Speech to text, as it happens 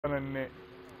Alright.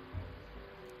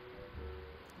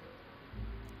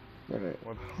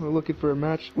 We're looking for a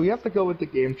match. We have to go with the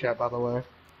game chat, by the way.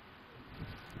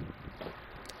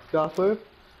 Jocelyn?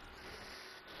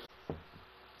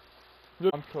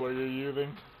 What color you're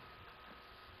using?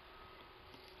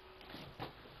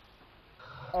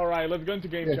 Alright, let's go into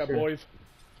game chat, sure. boys.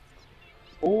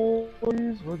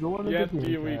 Boys, we're going to Yes, the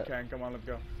game we chat. can. Come on, let's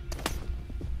go.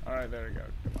 Alright, there we go.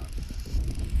 Come on.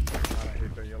 God, I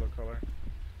hate the yellow color.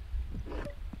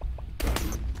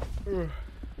 Ugh.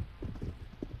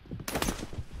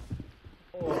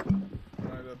 Oh.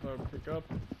 Alright, that's how to pick up.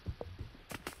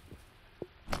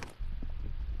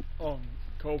 Oh,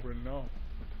 Cobra, no.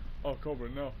 Oh, Cobra,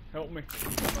 no. Help me.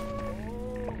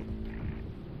 Oh.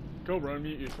 Cobra,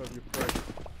 unmute yourself, you prick.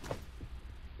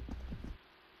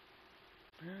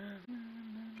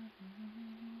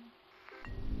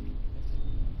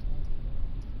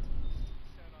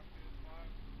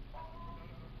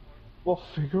 We'll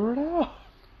figure it out.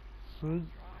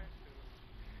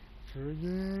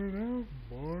 Figure it out,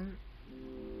 boy.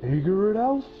 Figure it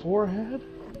out, forehead.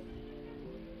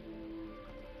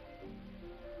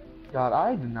 God,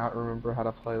 I do not remember how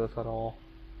to play this at all.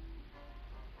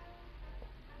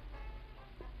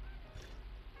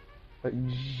 Like,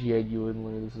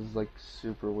 genuinely, this is like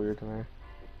super weird to me.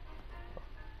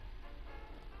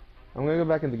 I'm gonna go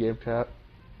back in the game chat.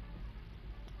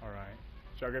 Alright.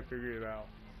 Shall I figure it out?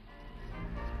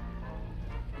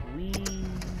 We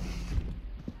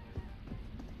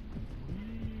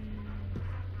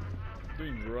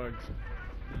doing drugs.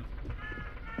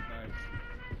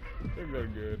 Nice. They're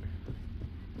good.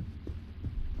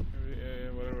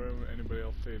 Whatever anybody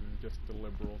else says, is just the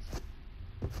liberals.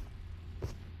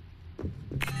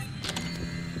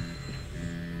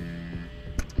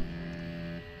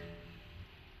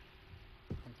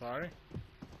 I'm sorry?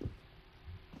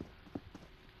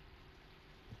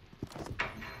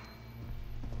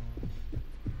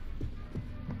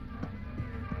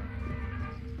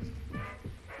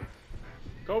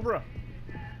 Cobra!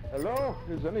 Hello,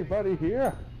 is anybody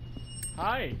here?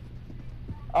 Hi!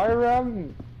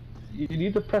 You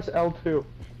need to press L2.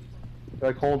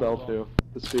 Like, hold L2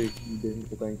 to speak, you didn't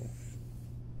think.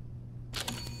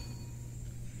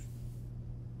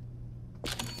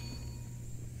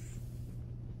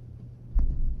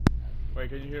 Wait,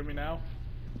 can you hear me now?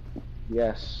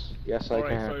 Yes, yes I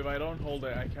Alright, can. so if I don't hold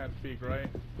it, I can't speak, right?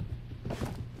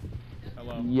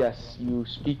 Hello? Yes, you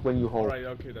speak when you hold. Alright,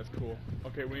 okay, that's cool.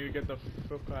 Okay, we need to get the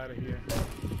fuck out of here.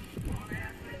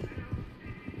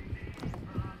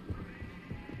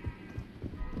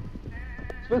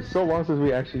 It's been so long since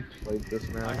we actually played this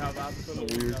now. I have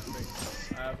absolutely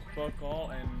nothing. I have fuck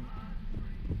all and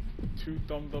 2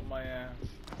 thumbs up my ass.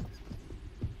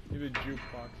 Need a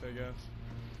jukebox, I guess.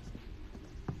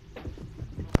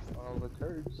 All the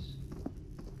turds.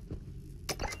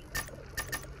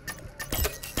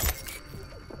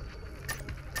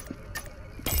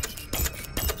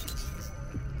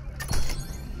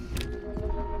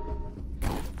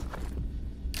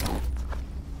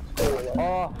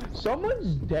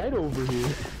 Someone's dead over here.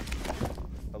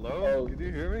 Hello? Can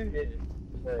you hear me?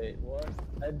 Wait, what?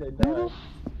 I did Who not. the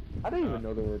I didn't even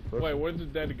know there were a person. Wait, where's the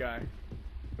dead guy?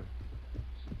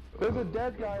 There's a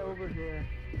dead guy over here.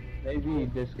 Maybe he Or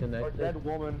disconnected. dead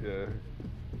woman. Yeah.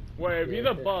 Wait, if he's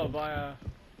above,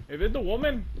 is it the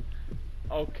woman?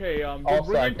 Okay, you Also,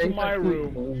 bring I it to think my I see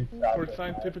room blue for stuff.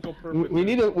 scientific purposes.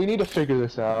 We need to figure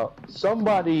this out.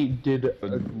 Somebody did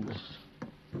a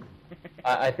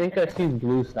I think I see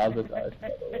blue sabotage, by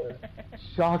the way.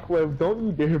 Shockwave, don't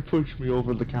you dare push me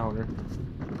over the counter.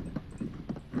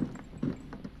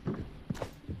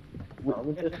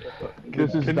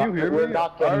 This is Can not, you hear we're me?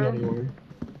 not getting anywhere.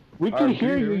 We can Arm,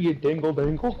 hear can you you, hear me? you dingle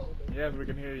dangle. Yes, we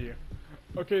can hear you.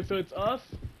 Okay, so it's us,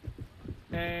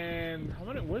 and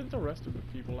where's the rest of the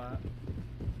people at?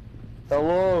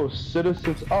 Hello,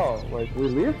 citizens. Oh, wait, we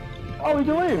leave? Oh, we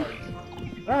can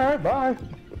leave. Alright, bye. Alright.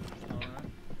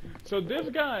 So this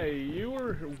guy, you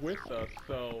were with us,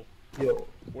 so Yo.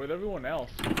 with everyone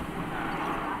else.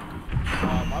 I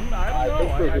I don't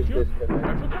know. think I they feel just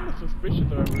disconnected. kind of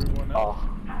suspicious of everyone else.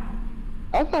 Oh.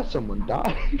 I thought someone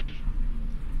died.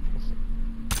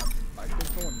 I think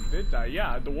someone did die.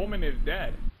 Yeah, the woman is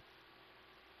dead.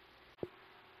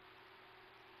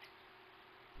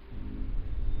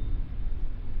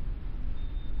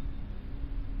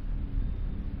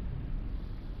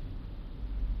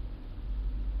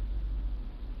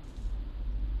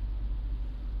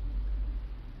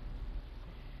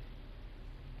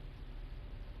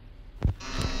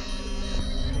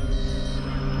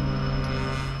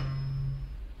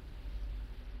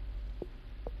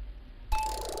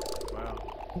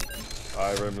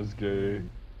 Skyrim is gay.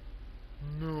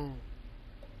 No.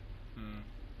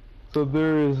 So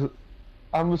there's,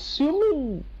 I'm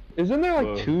assuming, isn't there like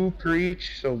Whoa. 2 per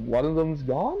each? So one of them's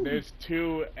gone. There's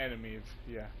 2 enemies.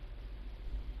 Yeah.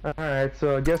 All right,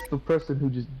 so I guess the person who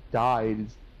just died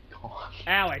is gone.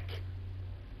 Alec.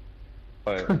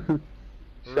 But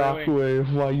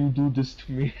Shockwave, why you do this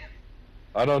to me?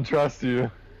 I don't trust you.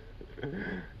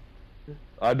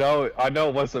 I know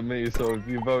it wasn't me, so if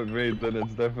you vote me, then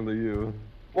it's definitely you.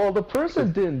 Well, the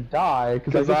person didn't die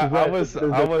Because I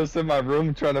was in my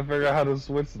room trying to figure out how to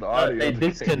switch the audio. They to game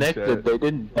disconnected. chat. They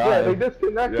didn't die. Yeah, they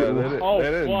disconnected. Yeah, they didn't. Oh, they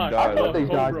didn't fuck. die. I thought they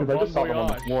Cobra, died because I just saw bon them on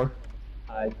the voyage. floor.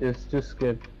 I just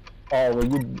skip. Oh, well,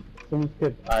 you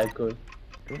skip. I could.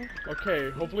 Okay,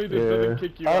 hopefully this doesn't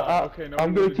kick you out. Okay, no.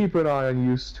 I'm gonna keep an eye on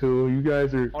you too. You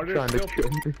guys are Are there trying to still- kill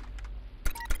me.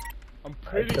 I'm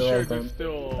pretty kill sure them. there's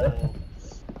still.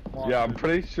 Yeah, I'm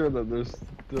pretty sure that there's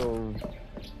still.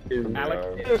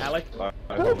 Alec, Yeah. Alec,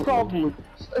 I No don't problem.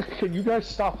 Can you guys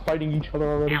stop fighting each other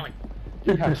already? Alec.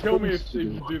 You have Kill me things if to you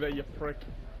do. do that, you prick.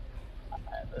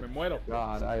 Me muero.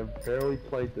 God, I have barely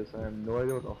played this. I have no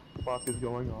idea what the fuck is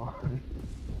going on.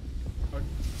 Okay,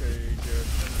 good.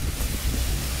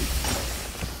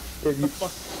 If you, Get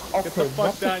the okay, fuck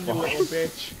what the down, you fuck? little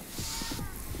bitch.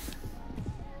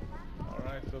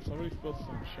 Alright, so somebody spilled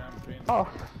some champagne. Oh,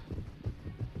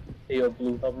 Hey, yo,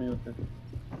 Blue, help me with this.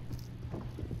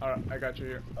 Alright, I got you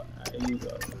here. There you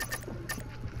go.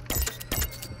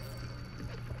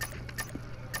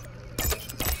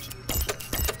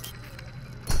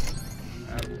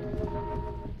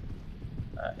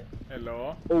 Alright.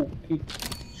 Hello? Oh, keep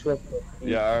short.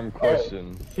 Yeah, I'm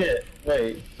question. Shit,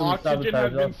 wait. Oxygen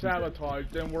has been sabotage.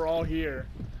 sabotaged, and we're all here.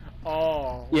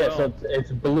 Oh, Yeah, well. so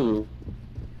it's Blue.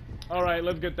 Alright,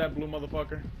 let's get that blue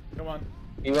motherfucker. Come on.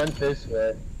 He went this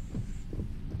way.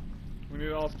 We need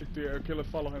to all stick together. Okay, let's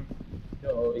follow him.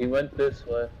 No, he went this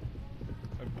way.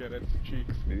 Let's get it.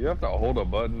 Cheeks. You have to hold a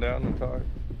button down and talk.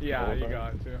 Yeah, Hold you on.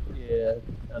 got to. Yeah,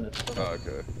 kind of. Oh,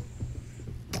 okay.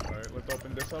 Alright, let's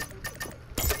open this up.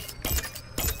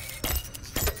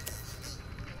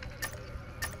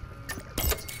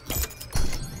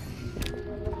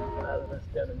 Let's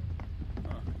get him.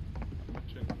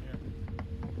 What's in here?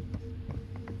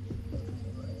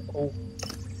 Oh,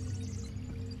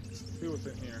 See what's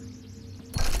in here.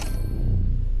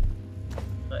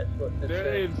 nice. What did it There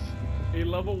say? is a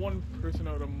level 1 person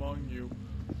out among you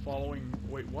following.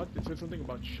 Wait, what? It said something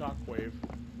about Shockwave.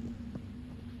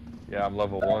 Yeah, I'm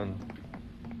level 1.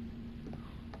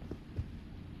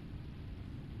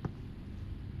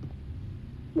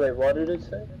 Wait, what did it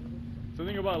say?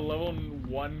 Something about a level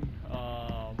 1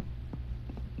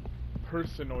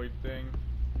 personoid thing.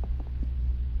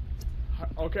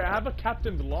 Okay, I have a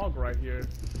captain's log right here.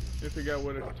 Just to get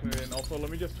what it turned in. Also, let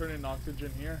me just turn in oxygen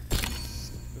here.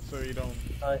 Just so you don't.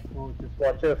 I will just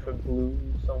watch out for Blue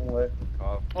somewhere.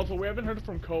 Also, we haven't heard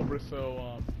from Cobra,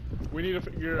 so we need to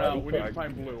figure out. We need to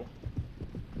find Blue.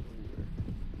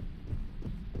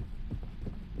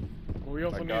 We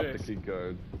also I need got a. the key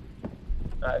card.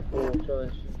 Alright, cool. So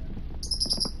it's...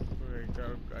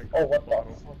 I got Oh, what the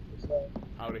bottle. fuck is that?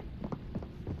 Howdy.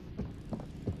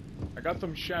 I got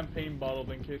some champagne bottles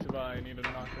in case if I need to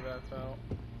knock that out.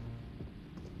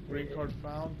 Green card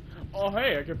found. Oh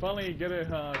hey, I can finally get it.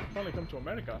 Finally come to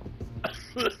America.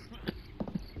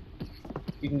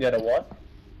 You can get a what?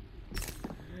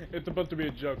 It's about to be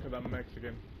a joke because I'm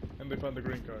Mexican, and they found the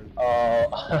green card.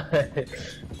 Oh.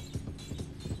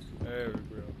 There we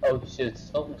go. Oh shit,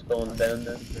 something's going down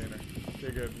then. Container.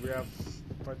 Okay, good. We have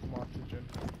quite some oxygen.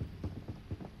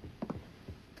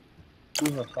 Do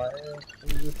you have a fire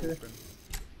extinguisher?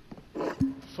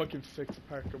 Open. Fucking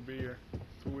 6-pack of beer.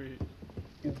 Sweet.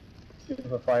 Do you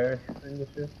have a fire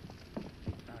extinguisher?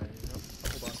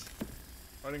 Hold on.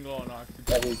 Running low on oxygen.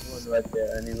 That was one right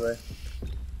there anyway.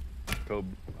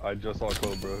 I just saw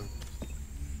Cobra.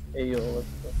 Hey yo, let's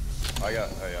go. I got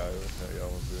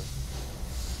one too.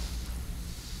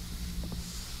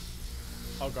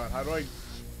 Oh god, how do I... Is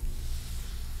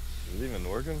it even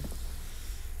working?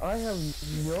 I have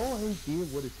no idea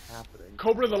what is happening.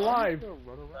 Cobra's alive!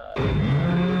 Run around.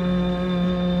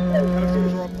 Kind of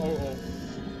feels wrong. Oh.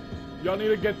 Y'all need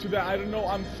to get to that. I don't know.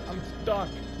 I'm stuck.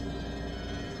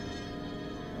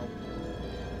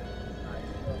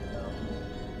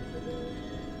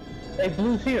 Hey,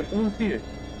 Blue's here, Blue's here.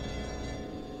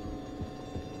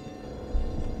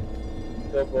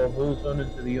 Go, bro, Blue's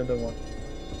running to the other one.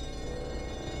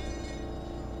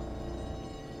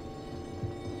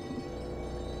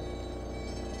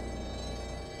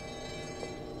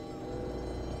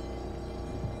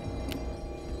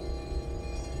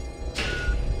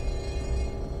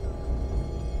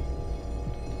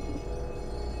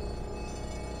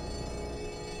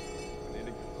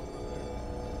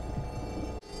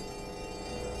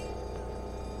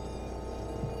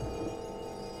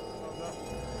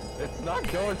 not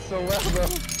going so well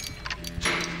though.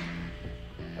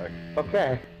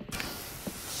 Okay.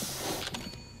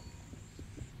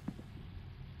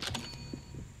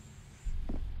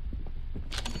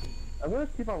 I'm gonna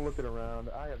keep on looking around.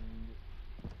 I am.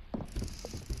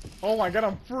 Oh my god,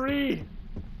 I'm free!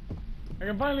 I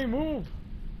can finally move!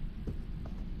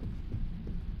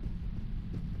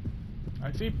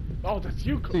 I see. Oh, that's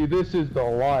you. See, this is the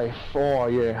life. Oh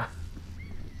yeah.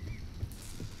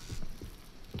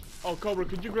 Oh, Cobra,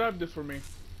 could you grab this for me?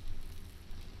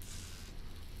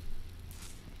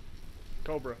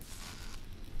 Cobra.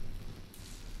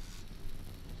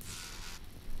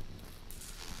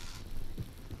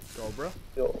 Cobra.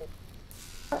 Yo.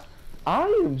 I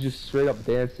am just straight up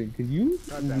dancing. Can you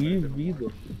God damn it, leave didn't me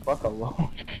work. the fuck alone?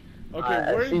 Okay,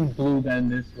 I've where? seen blue than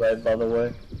this red, by the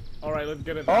way. Alright, let's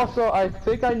get it. Also, I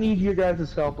think I need you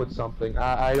guys' help with something.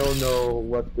 I don't know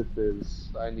what this is.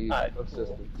 I need Alright, cool.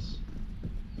 assistance.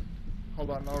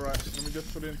 Hold on, alright. Let me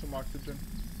just put in some oxygen.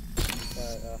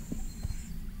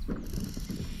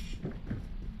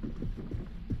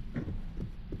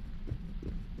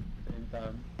 Same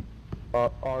time.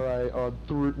 Alright, 1,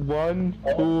 2.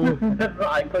 Oh.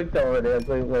 I clicked over there.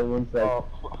 Wait, 1 sec. Oh,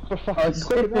 Oh,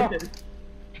 shit.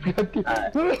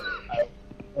 Alright,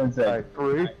 1 sec.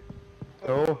 3,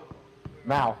 2,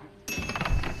 now.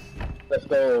 Let's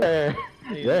go. Hey.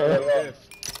 Yeah. Yes.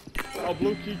 Oh,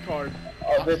 blue key card.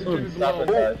 Oh, this Oxygen one's is low.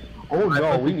 sabotage. Oh I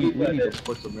no, put we the need key card to in.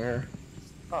 put some air.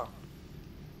 Huh.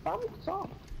 Stop.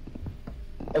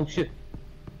 Oh shit.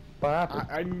 What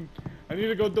happened? I need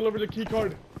to go deliver the key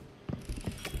card.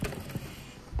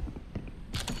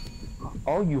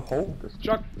 Oh, you hold this.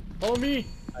 Chuck, follow me.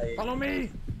 I- Follow me.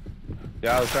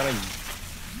 Yeah, I was trying to.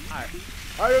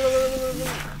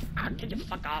 Get the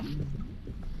fuck off.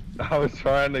 I was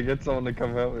trying to get someone to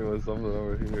come help me with something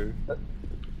over here.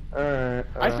 Alright.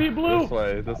 I see blue. This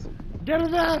way. This. Get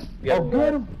his ass. Oh,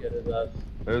 get him. Get his ass.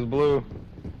 There's blue.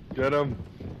 Get him.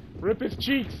 Rip his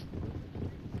cheeks.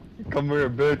 Come here,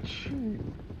 bitch.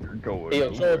 You're going. Hey,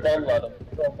 yo, throw a nowhere. bottle at him.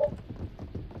 Throw a bottle.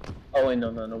 Oh wait, no,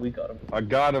 we got him. I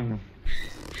got him.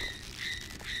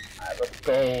 Alright, let's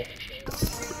go.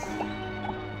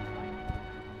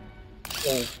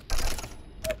 Oh.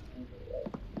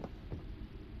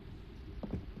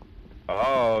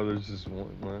 Oh, there's just one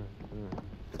left.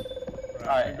 Right,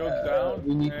 Alright, it goes down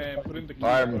we need and to- put in the key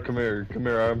I'm. card. Come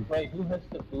here. I'm. Wait, who has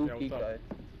the blue Yeah, key what's up? card?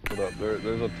 Hold up.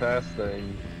 There's a task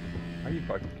thing. Are you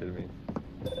fucking kidding me?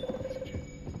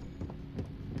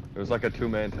 There's like a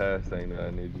 2-man task thing that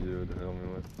I need you to help me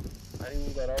with. I didn't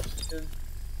even got oxygen.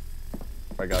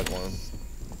 I got one.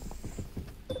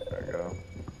 There you go.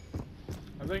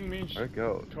 I think me and Where'd it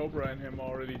go? Cobra and him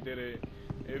already did it.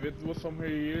 If it was somewhere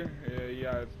here,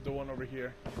 yeah, it's the one over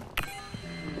here.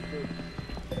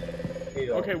 Hey,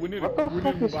 yo. Okay, we need to What the we need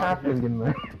fuck to is move out of here. happening in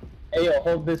there? Hey, yo,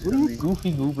 hold this What for are me. you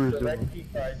goofy goobers The red doing? key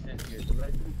card's in here. The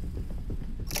red key.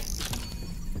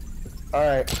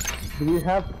 Alright. Do we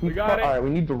have key We got it. Alright, we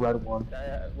need the red one.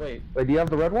 Wait. Wait, do you have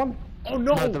the red one? Oh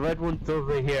no! No, the red one's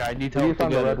over here. I need Do you help to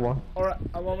find the get red it. one? Alright,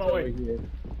 I'm on my Over way. here.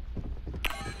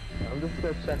 I'm just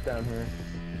gonna check down here.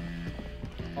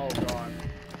 Oh god.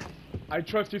 I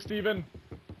trust you, Steven.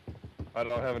 I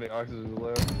don't have any oxygen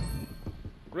left.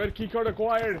 Red key card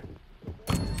acquired.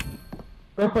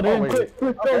 Go put it Oh, in, wait.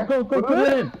 quick, Okay. go, put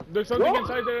it in. There's something Go.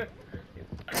 inside there.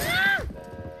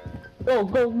 Go.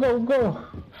 Go,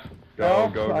 Oh,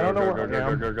 go, I go, don't know go, where go, I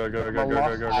am. go, go, go, go, I'm go, a go,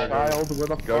 lost go, go, go, child. Where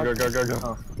the fuck? go, go, go, go. Go.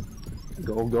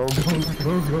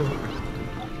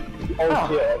 Oh Ah.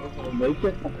 shit, I was gonna make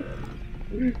it.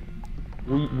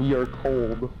 We are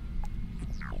cold.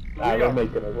 Nah, We we're are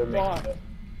making it, we're making fucked. it.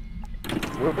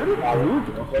 Where did blue go?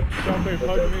 Something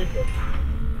hug me.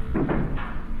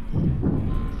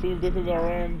 See if this is our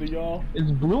end, y'all.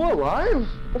 Is blue alive?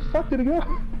 Where the fuck did he go?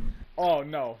 Oh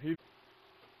no, he.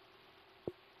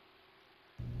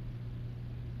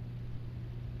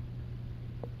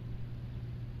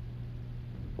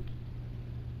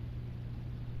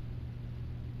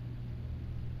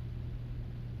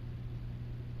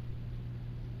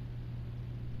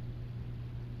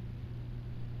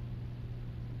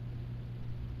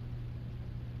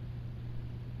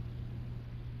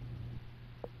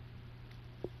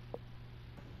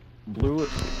 Blue,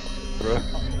 bro.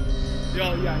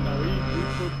 Yo, yeah, no,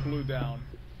 he put blue down.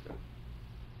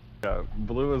 Yeah,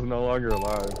 blue is no longer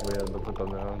alive. We had to put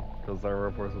them down because they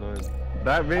were poisoned.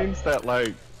 That means that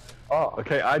like, Oh,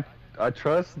 okay, I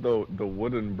trust the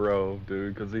wooden bro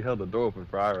dude because he held the door open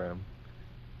for IRAM.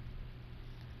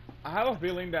 I have a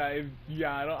feeling that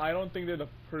I don't think they're the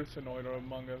personoid or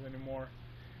Among Us anymore.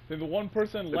 Then the one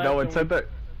person left. No, it and said that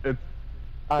it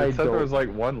I said there don't. was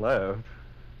like one left.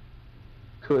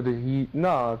 could he?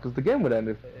 No, because the game would end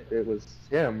if it was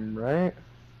him, right?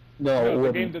 No, it No, the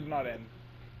wouldn't. game did not end.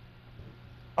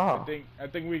 Oh, I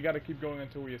think we gotta keep going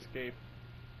until we escape.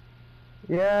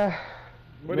 yeah.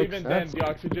 But Makes even sense. then, the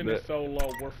oxygen is so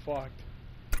low, we're fucked.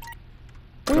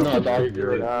 No, dog,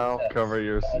 Figure it now. Cover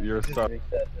your stuff.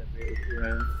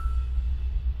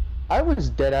 I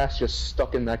was dead ass just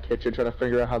stuck in that kitchen trying to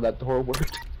figure out how that door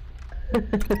worked.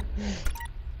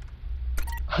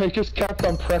 I just kept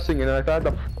on pressing it and I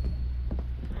thought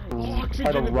Oxygen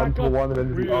had to and run back to up. one and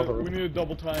then we, the other. we need a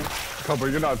double time. Cobra,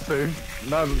 you're not safe.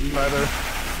 Not matter.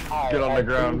 Get on the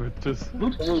ground. Just.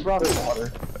 Oops, brought in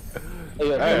water.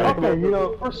 Hey. Okay, you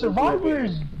know, for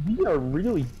survivors, we are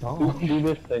really dumb. Do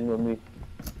this thing with me.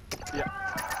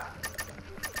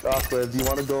 Aqua, do you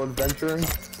want to go adventuring?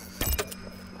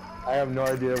 I have no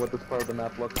idea what this part of the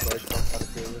map looks like. So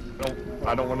I'm kinda curious.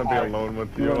 I don't want to be alone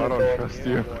with you. I don't trust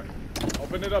you. Boy.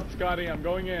 Open it up, Scotty. I'm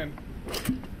going in.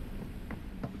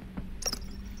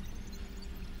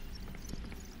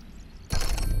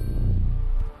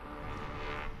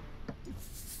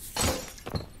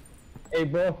 Hey,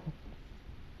 bro.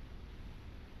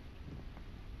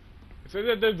 It says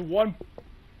that there's one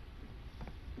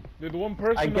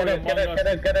person I get it, among get it, us. get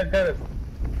it, get it, get it.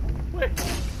 Wait,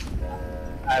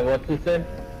 Alright, what's it say?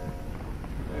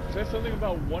 it says something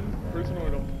about one person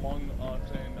among us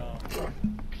and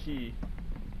P.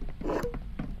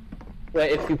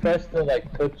 Wait, if you press the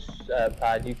like touch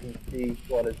pad, you can see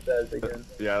what it says again.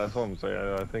 Yeah, that's what I'm saying.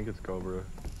 I think it's Cobra.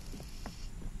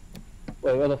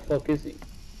 Wait, where the fuck is he?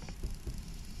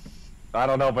 I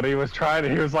don't know, but he was trying to.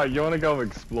 He was like, "You want to go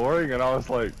exploring?" And I was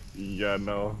like, "Yeah,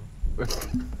 no."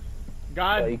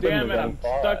 God Wait, he couldn't damn have it, gone I'm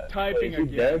far. stuck typing Wait, is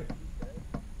he again. dead?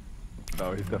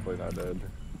 No, he's definitely not dead.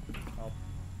 Oh.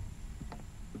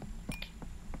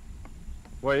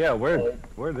 Well, yeah, where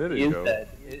Oh, did He he is go? dead.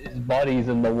 His body's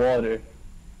in the water.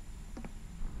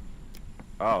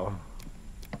 Oh.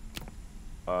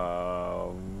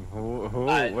 Who?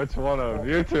 I- Which one of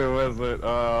you two is it?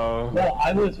 No,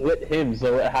 I was with him,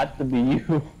 so it had to be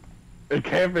you. It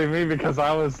can't be me because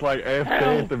I was like AFK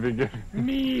Help! at the beginning.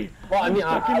 Me! Well, I mean,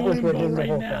 I'm stuck I in was with limbo him the right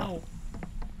whole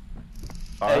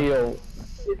now. Hey, yo,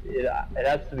 it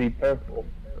has to be purple.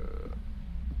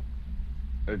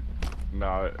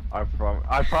 No, I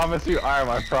promise you,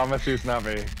 I promise you it's not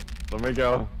me. Let me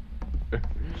go. I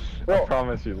Well-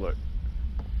 promise you, look.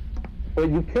 But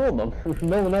you killed him.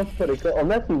 No one else could have killed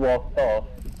unless he walked off.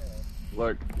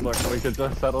 Look, we could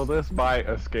just settle this by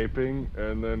escaping,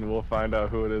 and then we'll find out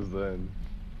who it is then.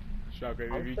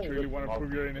 Shockwave, if you saying truly this want to is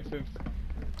prove your innocence.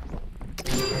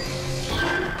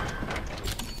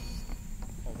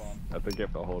 Hold on. I think you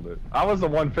have to hold it. I was the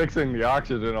one fixing the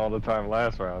oxygen all the time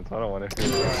last round, so I don't want to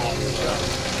hear that.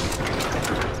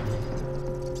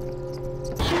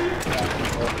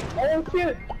 Oh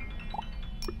shit!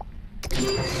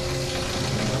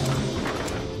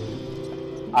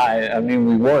 I mean,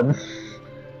 we won.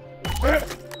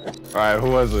 Alright,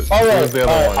 who was it? All Who right, was the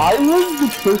other one? I was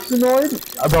the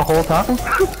personoid the whole time.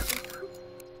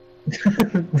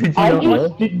 Did you I not know?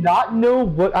 just did not know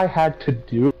what I had to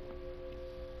do.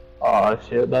 Oh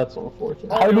shit, that's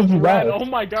unfortunate. Oh, How it did was you red. die? Oh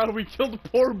my god, we killed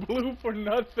poor Blue for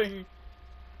nothing.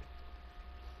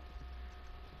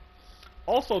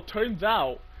 Also, turns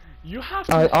out, you have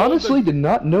to I hold honestly the... did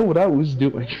not know what I was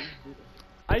doing.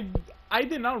 I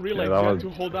did not realize Yeah, that you had was- to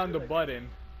hold down the button.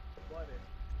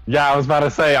 Yeah, I was about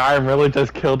to say, I really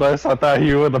just killed us. I thought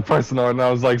you were the personoid, and I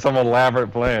was like some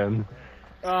elaborate plan.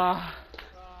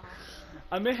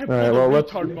 I may have Alright, pulled well, a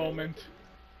let's- retard moment.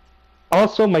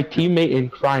 Also, my teammate in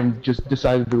crime just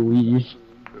decided to leave.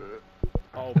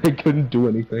 Oh, I couldn't do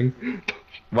anything.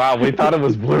 Wow, we thought it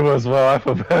was Blue as well. I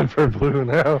feel bad for Blue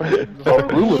now. poor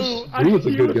Blue was- I Blue was a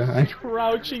he good was guy.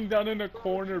 crouching down in a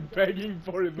corner begging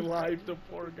for his life, the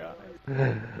poor guy.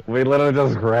 We literally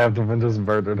just grabbed him and just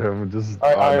murdered him. And just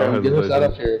Alright, no get us out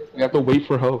hesitation. of here. We have to wait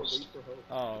for host.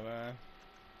 Oh, man.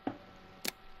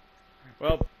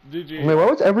 Well, GG. Wait, why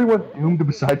was everyone doomed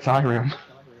besides Irem?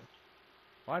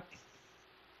 What?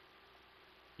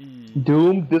 E.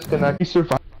 Doomed, disconnect, he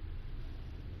survived.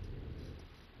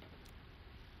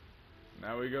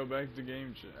 Now we go back to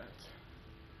game chat.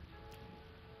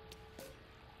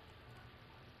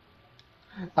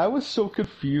 I was so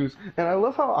confused, and I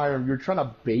love how Irem, you're trying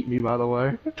to bait me, by the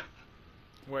way.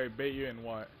 Wait, bait you in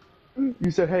what?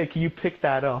 You said, hey, can you pick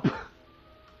that up?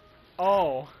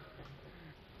 Oh.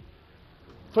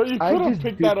 So you I could have just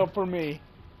picked did- that up for me.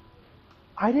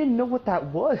 I didn't know what that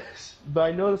was, but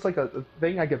I know it's like a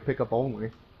thing I can pick up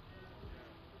only.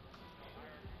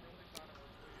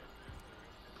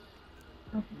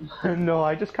 No,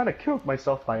 I just kind of killed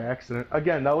myself by accident.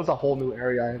 Again, that was a whole new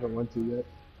area I haven't went to yet.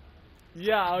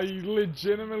 Yeah, I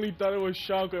legitimately thought it was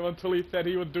Shockwave until he said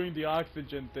he was doing the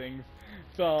oxygen things.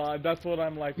 So that's what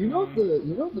I'm like. You know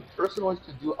the person wants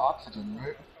to do oxygen,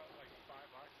 right?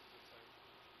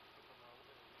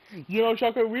 You know,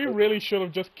 Shockwave, we really should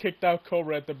have just kicked out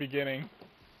Cobra at the beginning.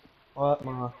 What,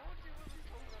 Ma?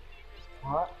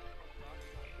 What?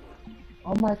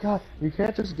 Oh my god, you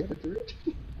can't just get it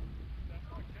dirty.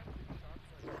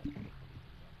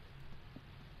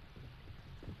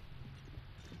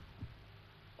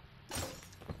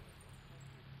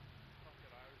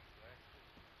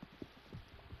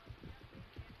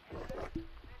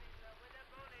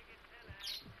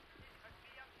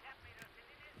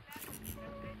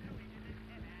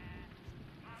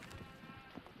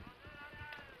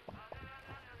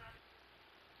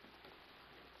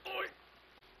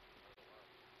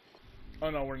 Oh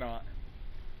no, we're not.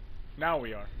 Now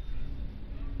we are.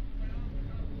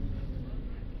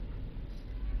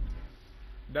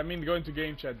 That means go into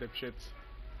game chat, dipshits.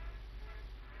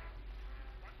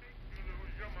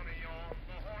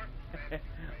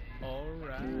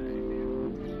 Alright.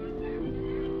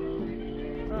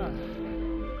 Ah.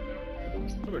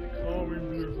 What a calming,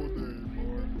 beautiful day,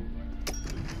 boy.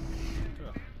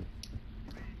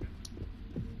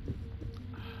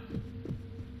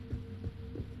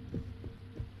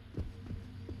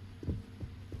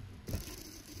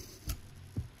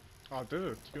 Oh, this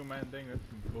is a two-man thing. That's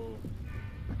cool.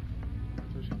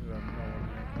 Especially because I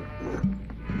have no one here.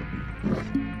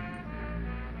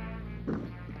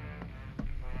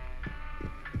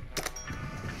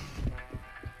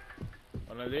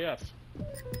 Buenos días.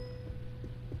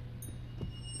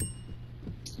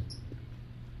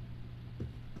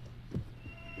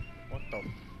 What the fuck?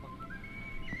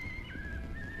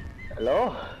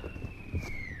 Hello?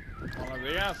 Buenos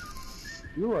días.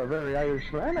 You are a very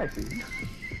Irish man, I see.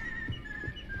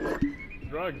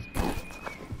 Drugs.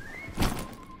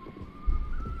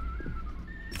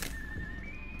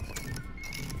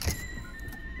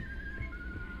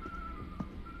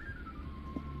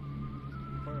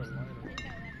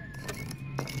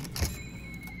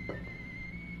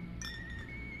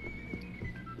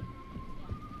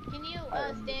 Can you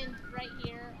stand right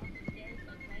here on the stairs,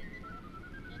 like right in the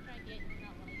middle, and try and get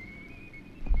that light?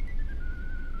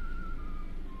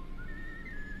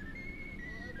 A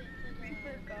little bit to the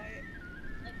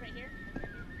like right here.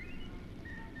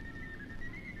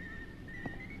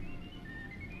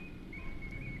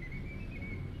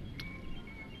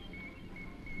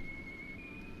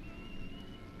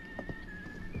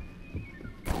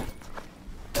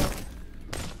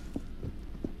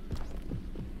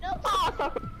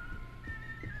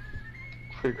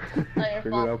 Figure it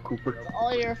fault. out, Cooper. It's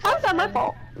all your fault. How's that my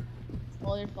fault? It's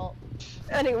all your fault.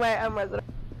 Anyway, I'm resident.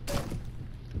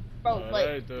 Bro,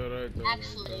 like, Alright.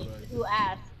 actually, who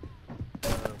asked?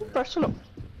 Personal.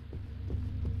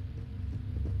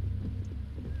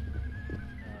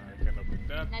 I can open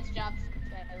that. Nice job.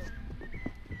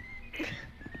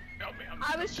 Help me,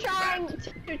 I was trying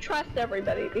to trust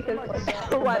everybody because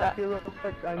Oh why not? Don't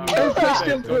touch touch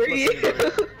them,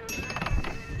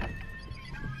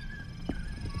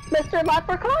 Mr.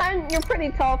 Leprechaun, you're pretty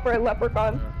tall for a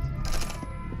leprechaun.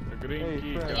 The green Hey,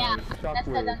 key friend. Yeah, card. that's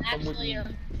because I'm Come with actually me. your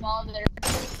father.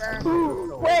 Sperm.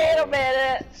 Ooh, wait a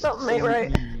minute, something ain't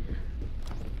right.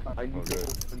 I need to Okay.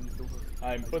 open the door.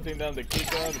 I'm putting down the key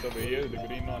card over here, the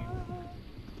green one.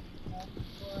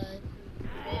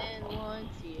 And wants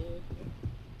you.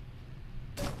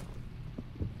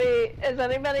 Wait, is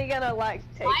anybody gonna like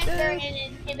take Why is there this? an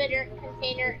inhibitor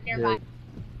container nearby?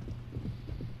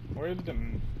 Where's the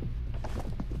next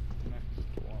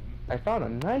one? I found a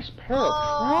nice pair of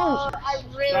Oh, trousers. I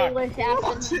really wish Aspen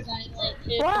was dynamite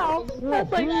too. Wow,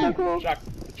 that's like so cool. Jack,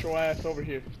 get your ass over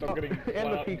here. Stop getting and the flat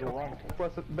out peacock.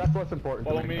 drunk. That's what's important.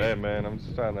 Follow to me. me. Hey man, I'm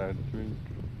just trying to drink.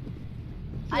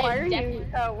 Why are you? definitely-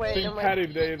 Oh wait, St. I'm like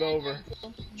Patty's Day is over.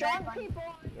 drunk people.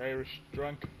 Irish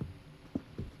drunk.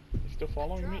 You still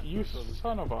following me? You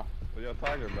son of a. What y'all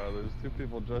talking about? There's two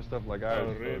people dressed up like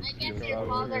Irish really? folks. I guess getting your out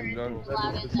father and is drunk.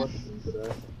 loud That's enough. the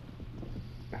today.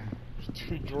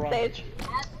 Too drunk. Stage.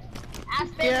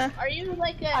 Aspen, Yeah. are you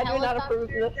like a I do not approve of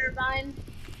helicopter this. turbine?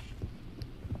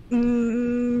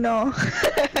 No.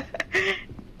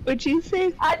 What'd you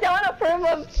say? I don't approve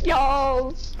of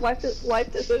y'all's life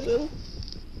decisions.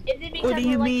 Is it because What do you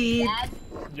we're like mean? your dad?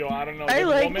 Yo, I don't know. I this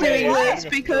like woman doing is this having a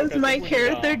because stroke. I my think we need,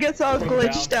 character gets all put him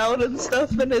glitched down. out and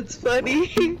stuff and it's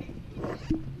funny.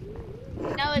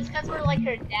 No, it's because we're like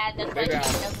her dad. That's why Lay she down.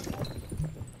 doesn't.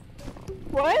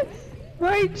 What?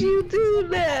 Why'd you do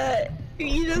that?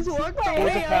 You just walked Force away.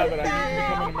 of habit. I I need to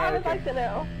become an would like American. to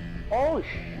know. Oh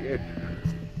shit.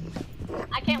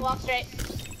 I can't walk straight.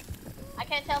 I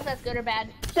can't tell if that's good or bad.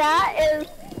 That is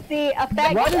the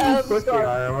effect Why did you of put drugs.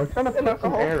 I was trying to put some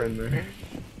alcohol. air in there.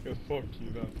 Cause fuck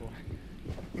you, that's why.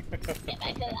 Get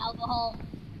back to the alcohol.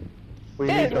 We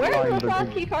need Dude, to where's find the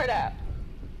last key card at?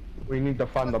 We need to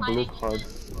find the blue card.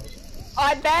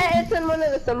 I bet it's in one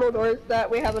of the symbol doors that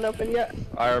we haven't opened yet.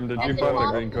 Iron, did you That's find it, the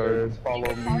Mom. green card?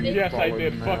 Follow me. Yes, I follow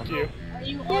did. me Fuck now. you. Are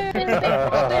you Yeah,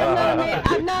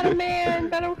 open? I'm not a man,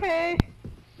 but okay.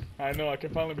 I know. I can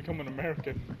finally become an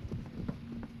American.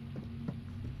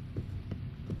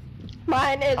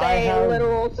 Mine is I a have-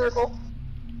 literal circle.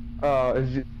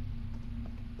 Is it...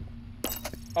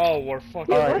 Oh, we're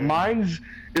fucking. Alright, mine's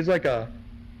is like a...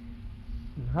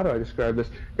 How do I describe this?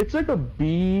 It's like a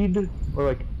bead, or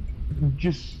like,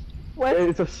 just... What?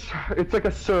 It's like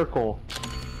a circle.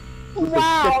 With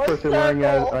Wow, a a stick person wearing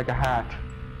circle. like a hat.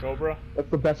 Cobra. That's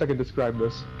the best I can describe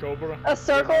this. Cobra. A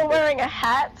circle wearing a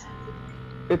hat?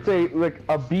 It's like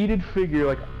a beaded figure,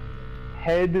 like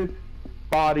head,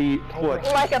 body, foot,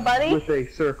 Like a bunny? with a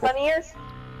circle. Bunny ears?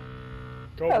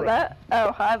 Cobra. Oh, that?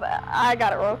 Oh, I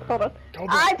got it wrong. Hold on.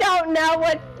 Cobra. I don't know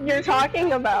what you're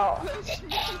talking about.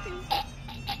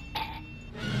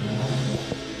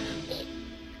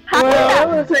 How Well, did that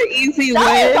was an easy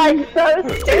that win. was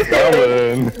like so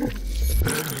stupid.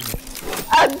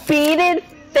 A beaded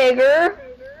figure?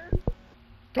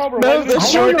 Cobra. That Why was did the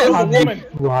you shortest as a woman?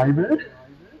 Describe it?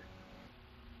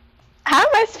 How am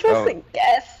I supposed Oh. to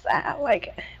guess that?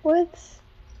 Like, what's...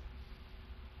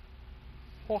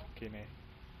 Fucking A.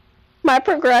 My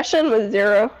progression was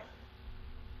 0.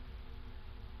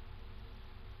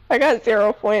 I got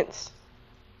 0 points.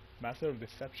 Master of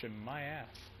Deception, my ass.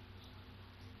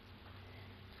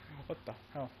 What the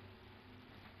hell?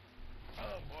 Oh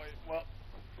boy, well.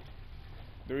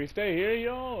 Do we stay here,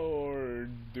 y'all, or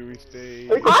do we stay...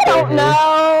 I don't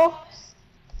know.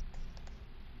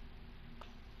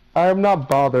 I'm not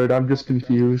bothered, I'm just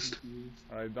confused.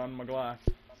 Alright, done my glass.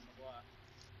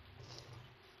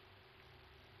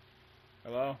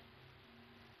 Hello?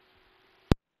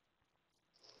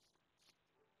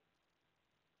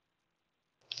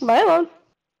 Am I alone?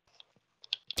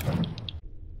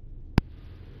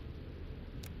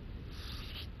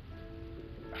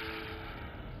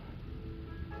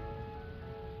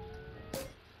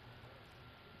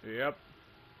 Yep.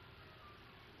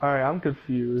 Alright, I'm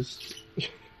confused.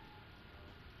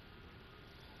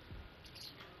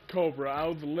 Cobra, I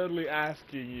was literally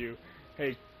asking you,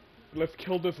 hey, let's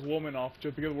kill this woman off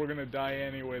just because we're gonna die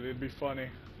anyway. It'd be funny.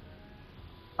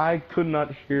 I could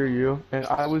not hear you, and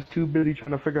I was too busy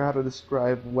trying to figure out how to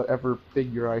describe whatever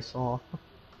figure I saw.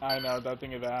 I know, that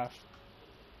thing is ass.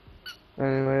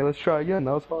 Anyway, let's try again,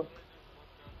 that was fun.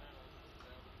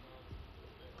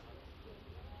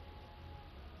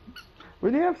 We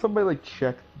need to have somebody like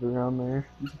check around there.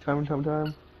 Time.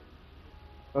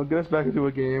 I'll get us back into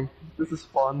a game. This is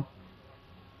fun.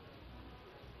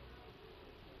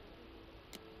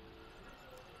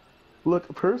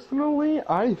 Look, personally,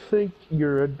 I think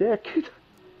you're a dick.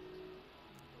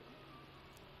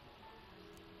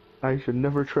 I should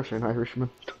never trust an Irishman.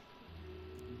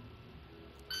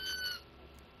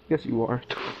 Yes, you are.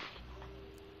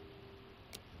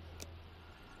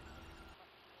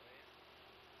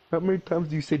 How many times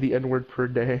do you say the N-word per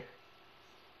day?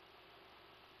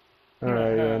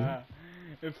 Alright then.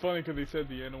 It's funny because he said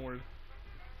the N-word.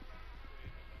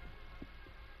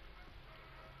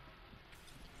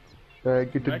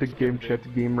 Alright, get to the Mexican game dude.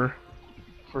 chat gamer.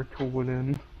 For tooling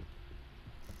in.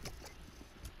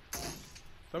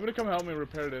 Somebody come help me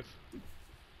repair this.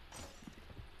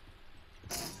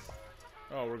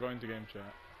 Oh, we're going to game chat.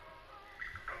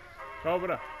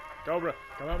 Cobra! Cobra!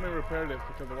 Come help me repair this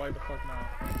because why the fuck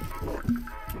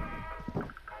not?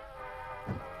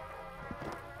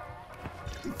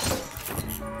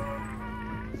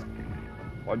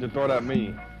 Why'd you throw it at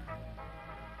me?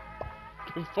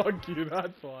 Cause fuck you,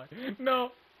 that's why.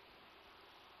 No!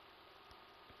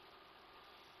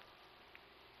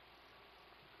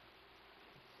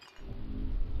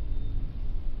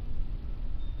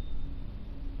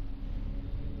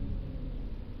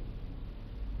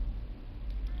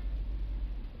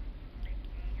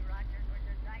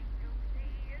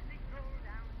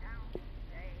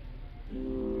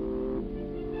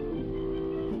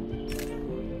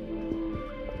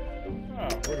 Oh,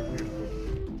 what a beautiful.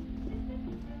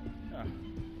 Ah.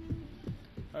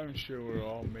 I'm sure we'll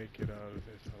all make it out of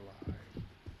this alive.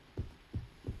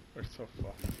 We're so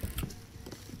fucked.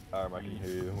 Alright, I can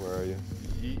hear you. Where are you?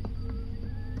 Yeet.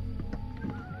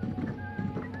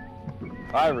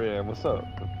 Iron, what's up?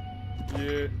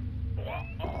 Yeah.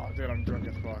 Oh, dude, I'm drunk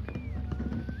as fuck.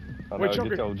 I Wait, know, Joker,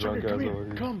 get your Joker, drunk come ass here, over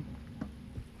here. come.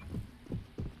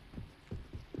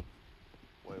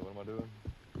 am I doing?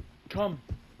 Come.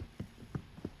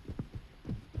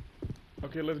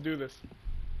 Okay, let's do this.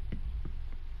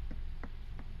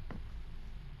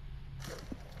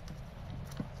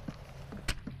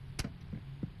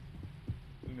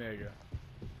 Nigga.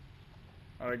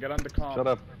 Alright, get on the comm. Shut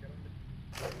up.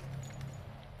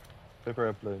 Paper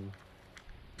airplane.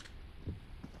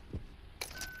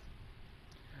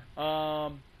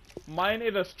 Mine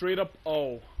is a straight up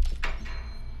O.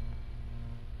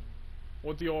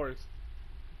 What's yours?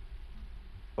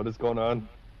 What is going on?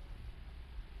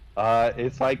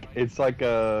 It's like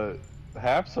a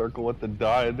half circle with the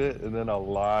dot in it, and then a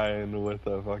line with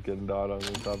a fucking dot on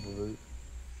the top of it.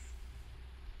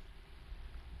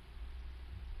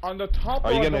 On the top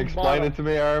Are you or gonna the explain bottom? it to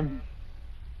me, Arm?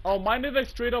 Oh, mine is a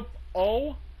straight up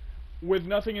O with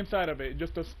nothing inside of it,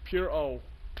 just a pure O.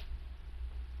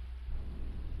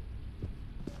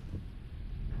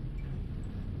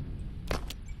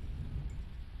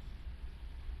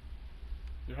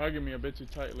 You're hugging me a bit too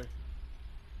tightly.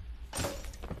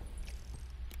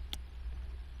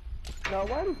 Now,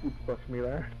 why did you push me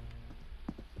there?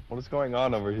 What is going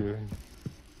on over here?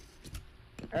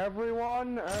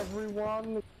 Everyone,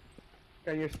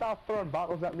 can you stop throwing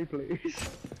bottles at me, please?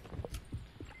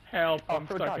 Help, Oh, I'm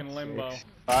for stuck in God's limbo.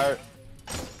 sakes.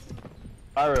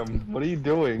 Irem, what are you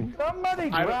doing? Somebody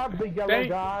grab the yellow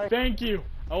guy. Thank you.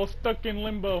 I was stuck in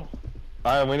limbo.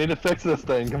 Irem, we need to fix this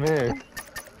thing. Come here.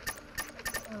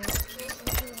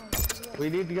 We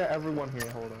need to get everyone here.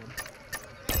 Hold on.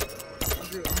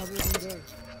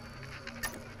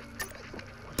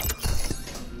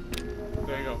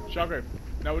 There you go. Shockwave.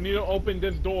 Now we need to open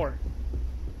this door.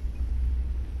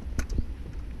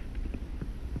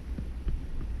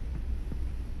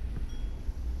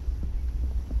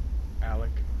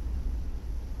 Alec.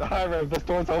 Irem, this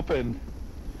door's open.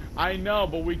 I know,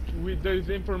 but there's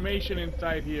information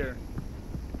inside here.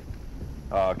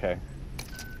 Oh, okay.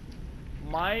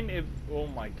 Mine is... Oh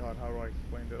my god, how do I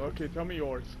explain this? Okay, tell me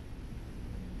yours.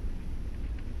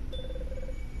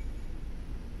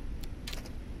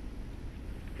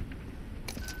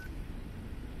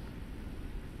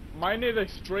 Mine is a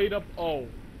straight up O.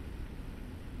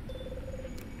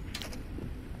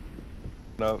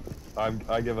 No,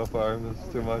 I give up, Irem. This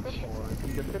is too much.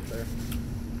 You can sit there.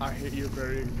 I hate your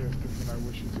very existence and I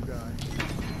wish you to die.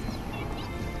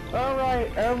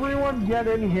 Alright, everyone get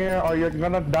in here or you're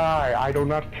gonna die. I do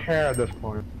not care at this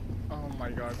point. Oh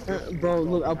my god. Bro,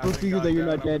 look, I'll prove to you that you're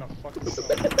not dead.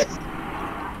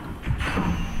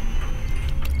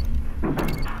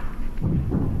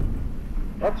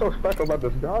 What's so special about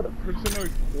this garden? Personal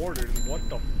quarters, what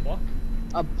the fuck?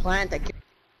 A plant that can...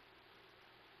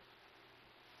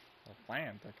 A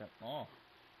plant, I can... Oh.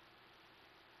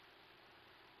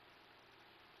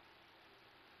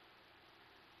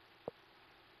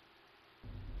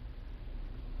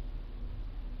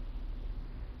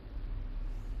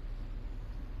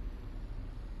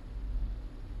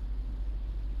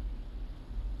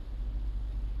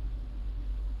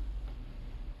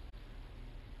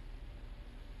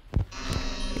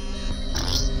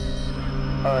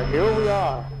 Alright, here we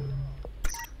are.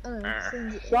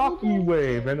 Shocky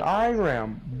Wave and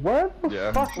Irem. Where the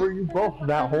Yeah. fuck were you both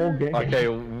that whole game? Okay,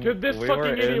 Cause this we fucking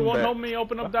were idiot in won't the- help me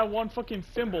open up that one fucking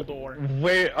symbol door.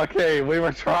 Wait, okay, we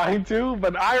were trying to,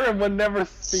 but Irem would never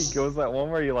speak. It was that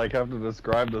one where you like have to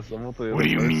describe the symbol to the other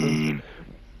person.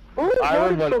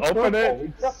 Irem would open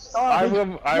it.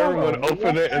 Irem would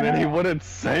open it, and then he wouldn't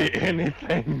say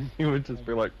anything. He would just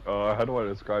be like, how do I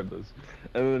describe this?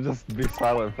 And then just be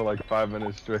silent for like 5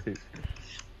 minutes straight.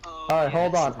 Alright,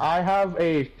 hold on. I have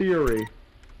a theory.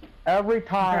 Every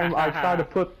time I try to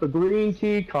put the green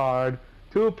key card,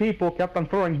 2 people kept on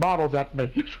throwing bottles at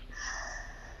me.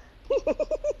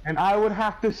 And I would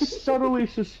have to subtly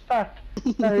suspect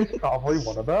that it's probably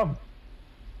one of them.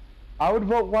 I would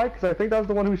vote white because I think that was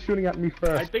the one who was shooting at me I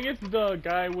first. think it's the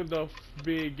guy with the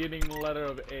beginning letter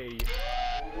of A.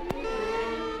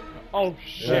 Oh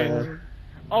shit. Yeah.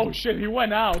 Oh shit, he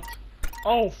went out.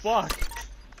 Oh fuck.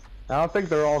 I don't think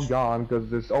they're all gone because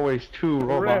there's always 2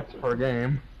 robots per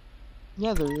game.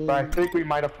 Yeah, there is. But I think we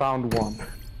might have found one.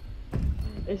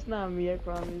 It's not me, I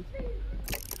promise.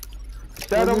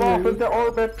 Set him off into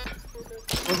orbit!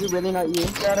 Was it really not you?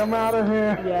 Get him out of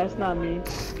here! Yeah, it's not me.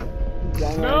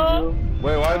 No!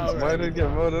 Wait, why did it get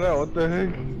voted out? What the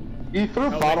heck? He threw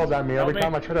Help bottles me. at me Help every me.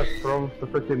 time I tried to throw the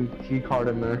freaking key card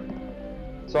in there.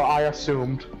 So I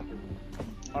assumed.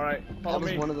 Alright, follow That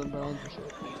was me. one of them, bro.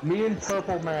 Me and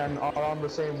Purple Man are on the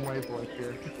same wavelength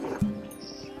here.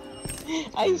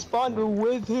 I spawned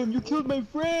with him. You killed my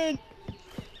friend.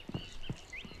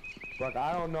 Look,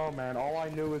 I don't know, man. All I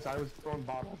knew is I was throwing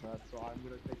bottles at, so I'm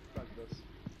gonna take this.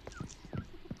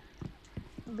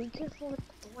 Be careful with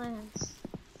the plants.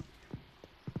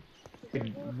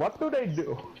 What do they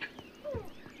do?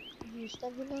 You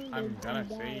step in them, I'm they gonna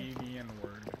die. say the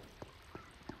N-word.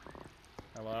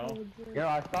 Hello? Yeah,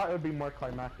 I thought it would be more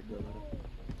climactic with it.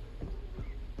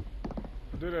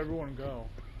 Where did everyone go?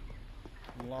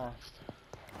 I'm lost.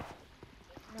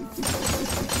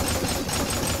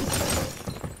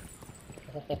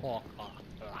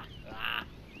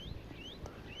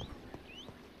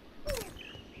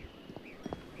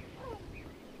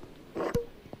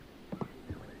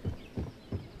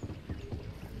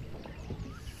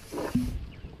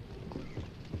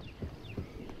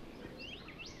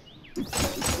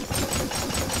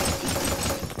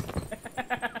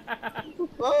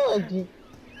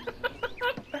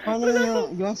 Oh,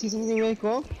 you want to see something really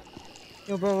cool?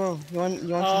 Yo, bro, you want to see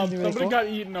something really somebody cool? got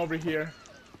eaten over here.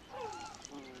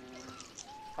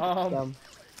 Dumb.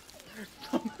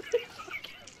 Somebody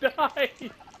fucking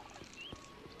died.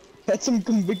 That's some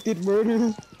convicted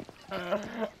murder.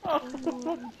 Oh,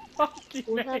 fucking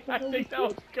What man, I happened think that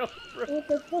was Cobra. What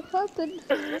the fuck happened?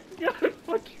 God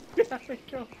fucking damn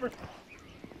it, Cobra.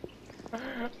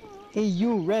 Hey,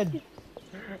 you, Red.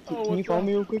 Oh, Can you what's follow up?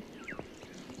 me real quick?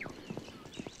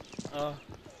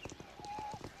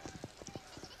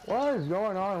 What is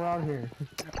going on around here?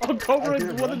 Oh, Cobra is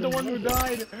hear one of the ones who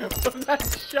died. From that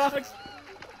shock.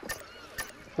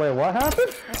 Wait, what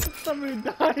happened? Somebody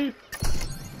died.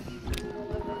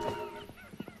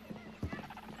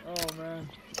 Oh man.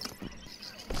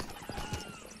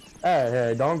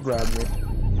 Hey, don't grab me.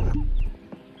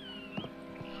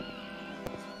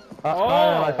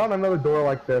 Oh. I found another door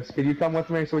like this. Can you come with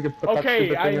me so we can put that Okay,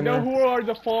 stupid I thing in know there? who are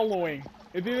the following.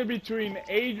 It's either between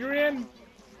Adrian,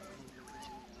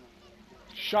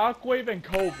 Shockwave, and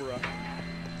Cobra.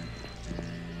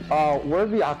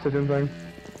 Where's the oxygen thing?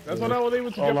 That's what I was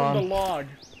able to get Hold from the on. log.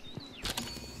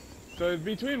 So it's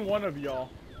between one of y'all.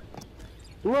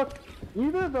 Look,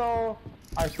 even though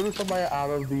I threw somebody out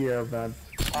of the air vent,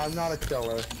 I'm not a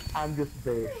killer. I'm just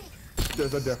bait.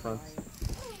 There's a difference.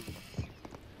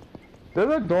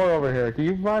 There's a door over here. Can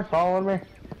you mind following me?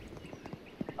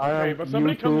 Okay, but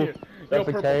somebody come here. Just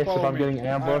in Purple, case, if follow I'm me. getting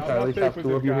ambushed, I'm I not at least safe have with two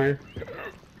this of you guy. here.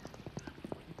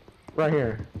 Right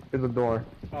here is a door.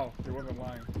 Oh, he wasn't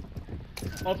lying.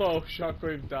 Also,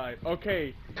 Shockwave died.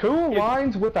 Okay. Two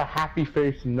lines with a happy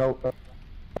face note.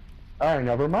 Alright,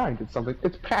 never mind. It's something.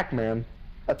 It's Pac-Man.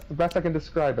 That's the best I can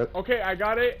describe it. Okay, I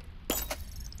got it.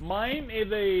 Mine is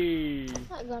a...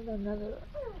 I got another.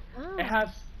 It has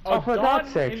a Oh, for dot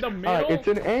God's sake. in the middle. Alright, it's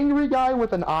an angry guy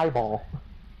with an eyeball.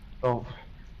 Oh.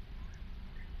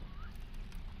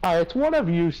 Alright, it's one of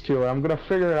you two. I'm gonna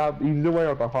figure it out either way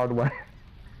or the hard way.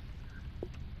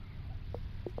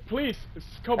 Please,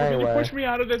 Cobra, can you Anyway. push me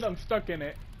out of this? I'm stuck in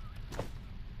it.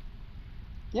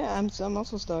 Yeah, I'm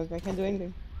also stuck. I can't do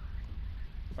anything.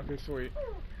 Okay, sweet.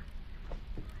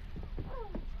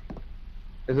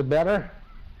 Is it better?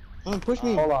 Push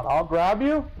me. Hold on, I'll grab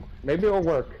you. Maybe it'll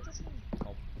work.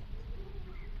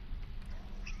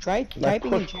 Try My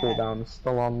typing in push chat. cooldown is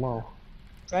still on low.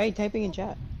 Try typing in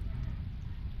chat.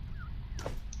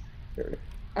 Here.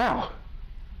 Ow!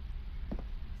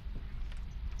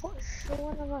 Push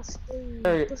one of us, please.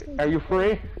 Hey, Push me. are you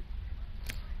free?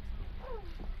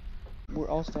 We're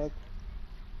all stuck.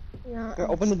 Yeah, Here,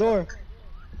 open the door.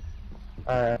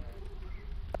 Alright.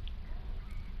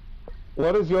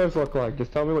 What does yours look like?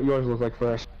 Just tell me what yours looks like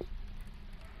first.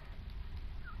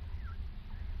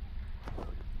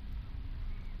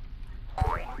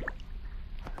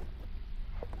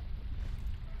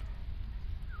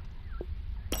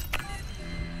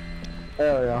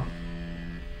 There we go.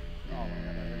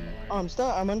 Oh, I'm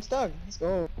stuck. I'm unstuck. Let's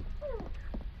go.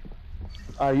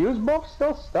 Are you both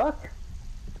still stuck?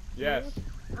 Yes.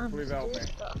 I'm Please help still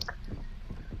me. stuck.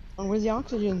 Oh, where's the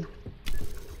oxygen?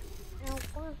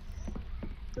 Help us,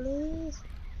 please.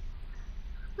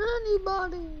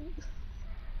 Anybody?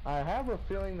 I have a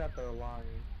feeling that they're lying.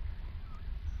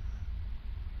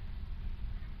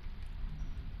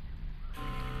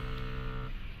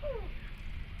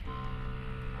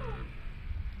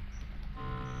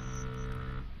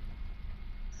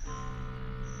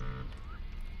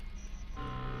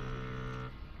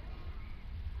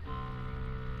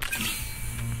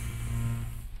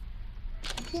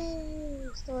 Yay,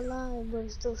 still alive,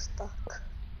 but still stuck.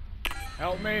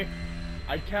 Help me.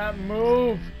 I can't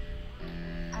move.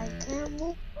 I can't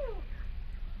move.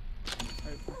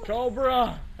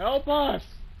 Cobra, help us.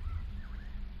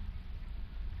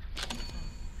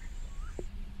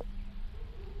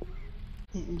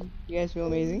 You guys feel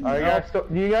amazing? Are you guys still,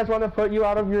 do you guys want to put you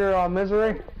out of your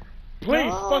misery?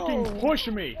 Please No. fucking push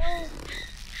me.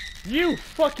 You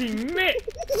fucking nit.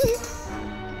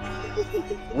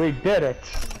 We did it.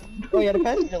 Oh, yeah, the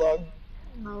passenger log.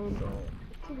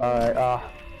 Alright,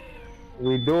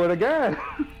 we do it again.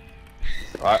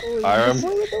 Iron.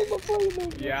 Before you do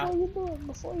it. Yeah.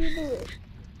 Before you do it.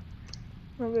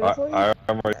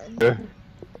 I'm right here.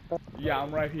 Yeah,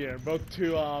 I'm right here. About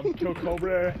to kill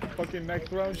Cobra fucking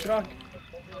next round, Chuck.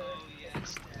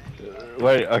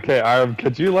 Wait, okay, Iron,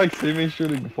 could you like see me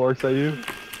shooting forks at you?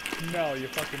 No, you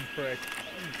fucking prick.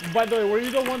 By the way, were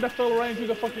you the one that fell right into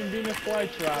the fucking Venus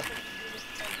flytrap?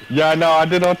 Yeah, no, I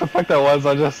didn't know what the fuck that was.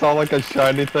 I just saw like a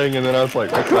shiny thing and then I was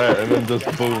like, what's that? And then just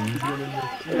boom.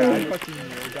 Yeah, I fucking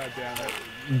knew, god damn it.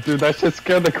 Dude, that shit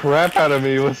scared the crap out of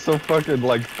me. It was so fucking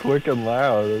like quick and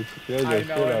loud. It scared I the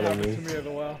know, shit it out of happened me. to me as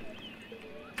well.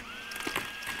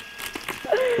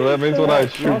 So that means when I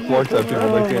shoot forks at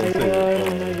people, they can't see Oh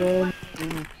it. my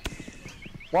god.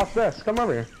 Watch this. Come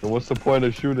over here. So what's the point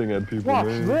of shooting at people, Watch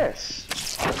man? this.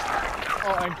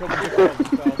 Oh, and Cobra just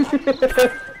killed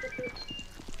himself.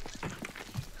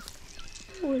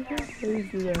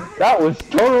 That was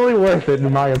totally worth it,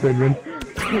 in my opinion.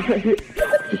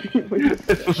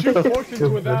 Shoot forks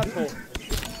into an asshole.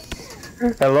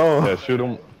 Hello. Yeah, shoot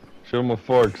them with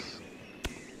forks.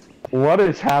 What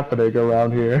is happening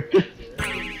around here?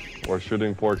 Or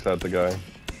shooting forks at the guy.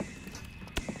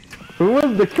 Who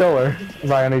was the killer,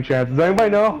 by any chance? Does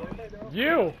anybody know?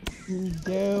 You!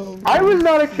 Damn. I was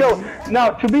not a killer. Now,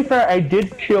 to be fair, I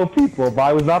did kill people, but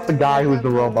I was not the guy who was the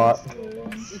robot.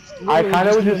 I kind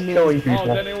of was just killing Oh, people.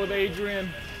 then it was Adrian.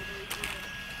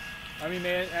 I mean,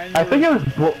 and I think it was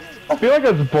I feel like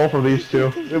it was both of these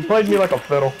two. It played me like a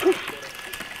fiddle.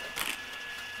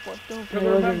 What the fuck? Because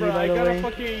remember, I got a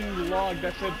fucking log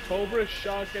that said Cobra,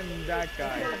 Shock, and that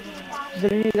guy.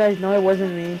 Didn't you guys know it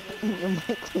wasn't me?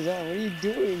 What are you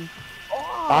doing?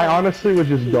 I honestly was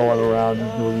just going around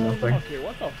and doing nothing. Okay,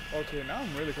 what the? Okay, now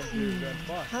I'm really confused then.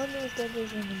 Fuck. How many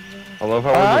steps in I love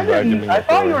how I we're just vacuuming I the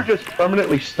thought you floor. were just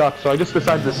permanently stuck, so I just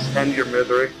decided to end your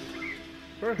misery.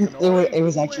 It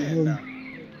was actually him. Hell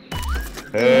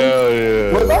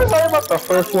yeah. Was I right about the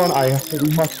first one? I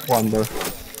must wonder.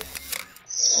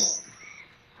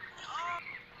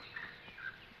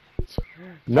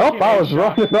 Nope, I was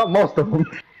wrong about most of them.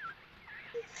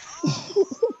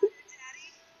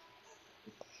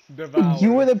 Devour.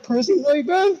 You were the person like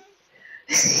that?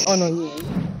 Oh no, you.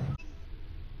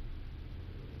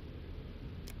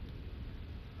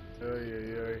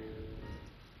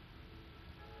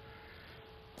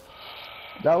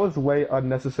 That was way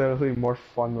unnecessarily more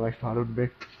fun than I thought it would be.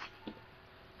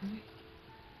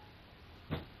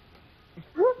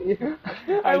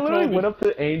 I literally went up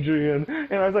to Adrian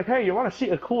and I was like, hey, you want to see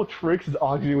a cool trick? Since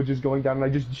oxygen was just going down and I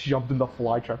just jumped in the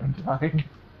flytrap and died.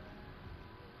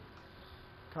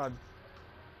 God.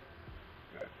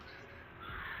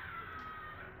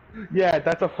 Yeah,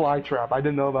 that's a flytrap. I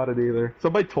didn't know about it either.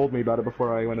 Somebody told me about it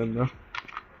before I went in though.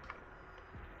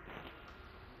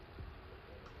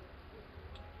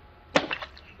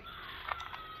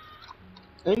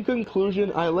 In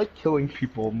conclusion, I like killing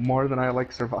people more than I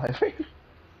like surviving.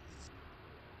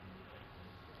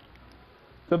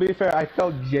 To be fair, I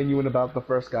felt genuine about the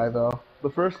first guy though.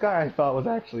 The first guy I thought was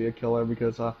actually a killer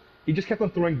because he just kept on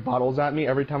throwing bottles at me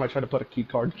every time I tried to put a key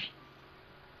card.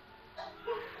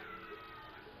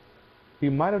 He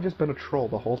might have just been a troll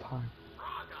the whole time.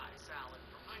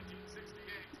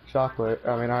 Chocolate.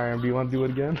 I mean, Iron, do you want to do it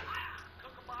again?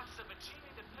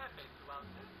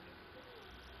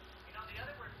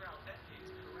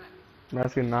 I'm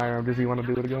asking Iron, does he want to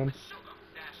do it again?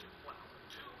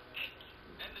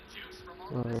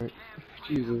 Alright.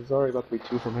 Jesus, sorry about to be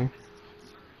two for me.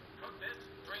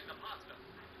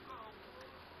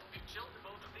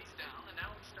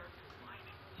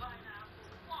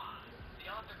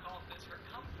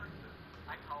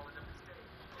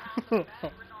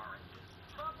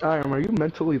 Iron, are you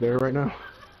mentally there right now?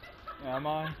 Am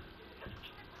I?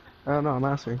 I don't know, I'm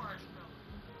asking.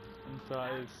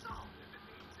 Inside.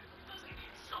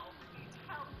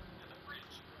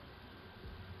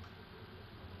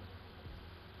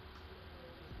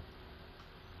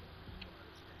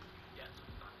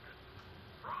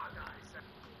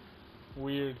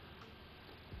 Weird.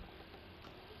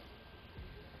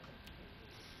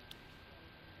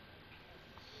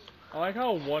 I like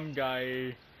how one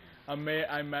guy I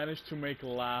managed to make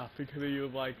laugh because he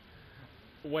was like,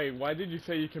 wait, why did you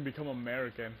say you can become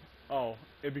American? Oh,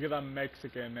 it's because I'm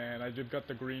Mexican and I just got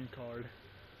the green card.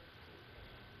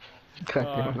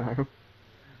 God damn, Iron.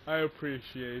 I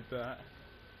appreciate that.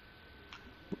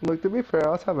 Look, to be fair,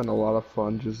 I was having a lot of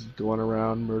fun just going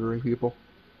around murdering people.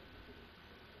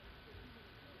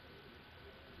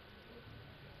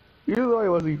 Even though I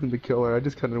wasn't even the killer, I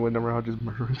just kind of went around just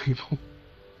murdering people.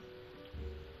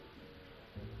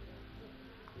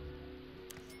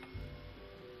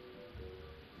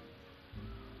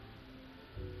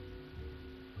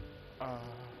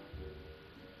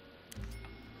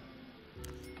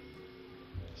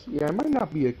 Yeah, I might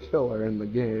not be a killer in the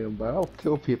game, but I'll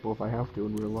kill people if I have to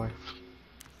in real life.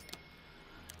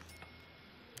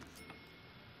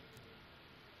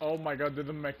 Oh my god, there's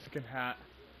a Mexican hat.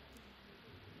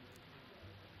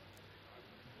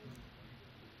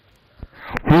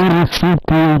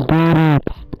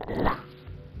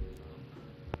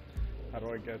 How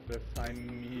do I get this? I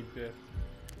need this.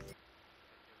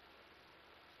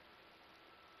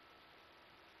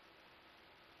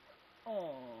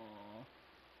 Oh.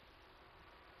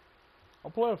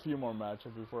 I'll play a few more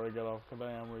matches before I get off, because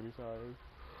I am really tired.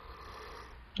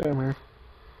 Damn, man.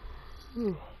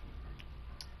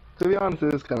 To be honest,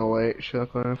 it is kind of late,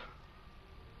 Shuckliff.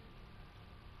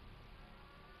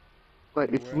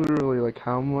 Like, it's literally like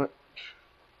how much?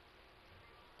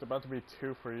 It's about to be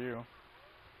 2 for you.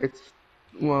 It's,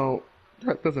 well,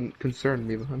 that doesn't concern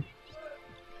me then.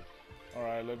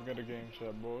 Alright, let's get a game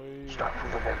chat, boys. Start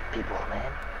moving people,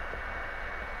 man.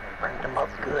 Burned them up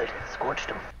good, scorched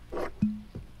them.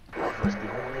 Love was the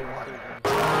only one.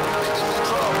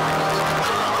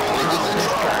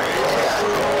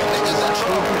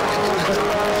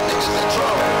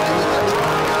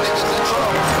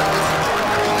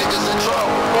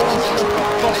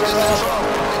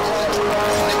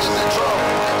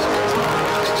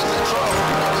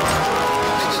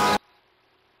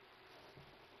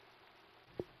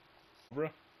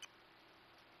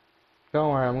 Don't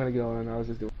worry, I'm gonna go in. I was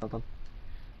just doing something.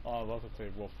 Oh, I was about to say,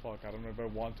 well, fuck, I don't know if I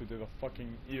want to do the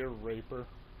fucking ear raper.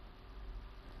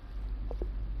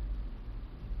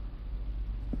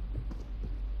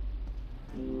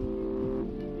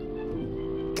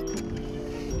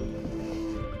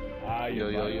 Ah,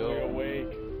 you're awake.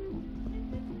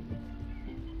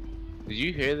 Did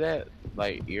you hear that?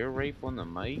 Like, ear rape on the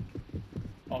mic?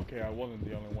 Okay, I wasn't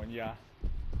the only one, yeah.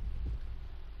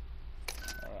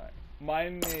 Alright.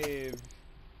 Mine is...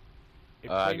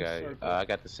 I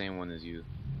got the same one as you.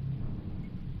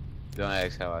 Don't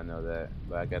ask how I know that,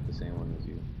 but I got the same one as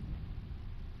you.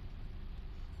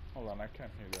 Hold on, I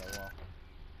can't hear that well.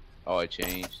 Oh, it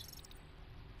changed.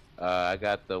 I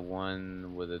got the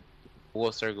one with a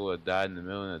full circle with a dot in the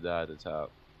middle and a dot at the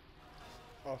top.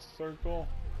 A circle?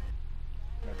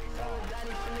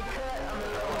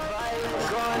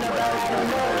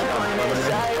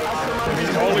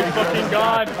 Holy fucking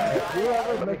god!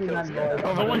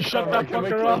 Someone shut that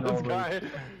fucker up! This guy.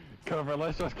 Cover,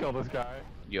 let's just kill this guy.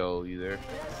 Yo, you there?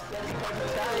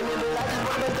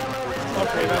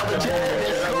 Okay, that's it.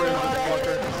 Where is this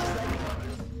fucker?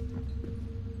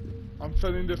 I'm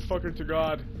sending this fucker to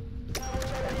God.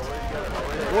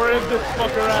 Where is this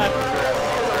fucker at?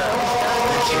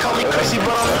 You call me crazy, but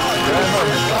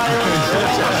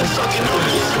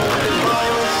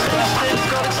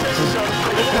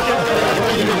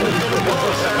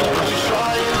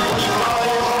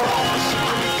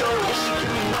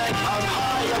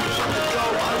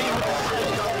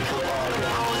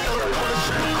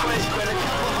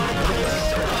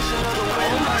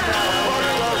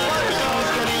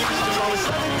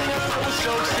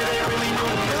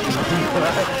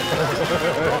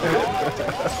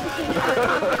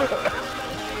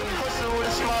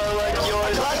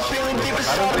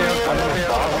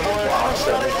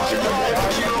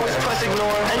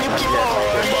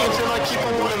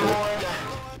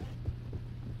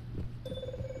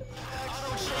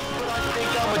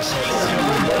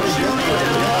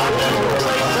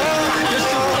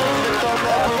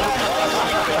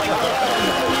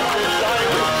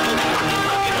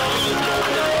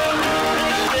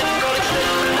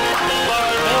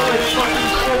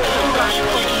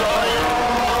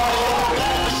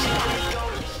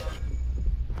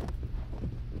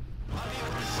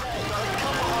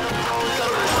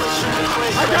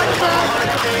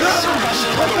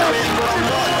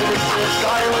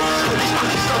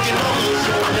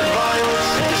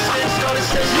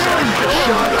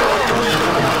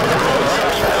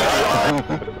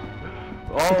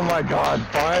Oh my god,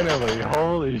 finally!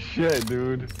 Holy shit,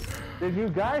 dude. Did you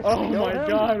guys Oh my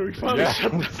god, we finally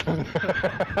shut this Thank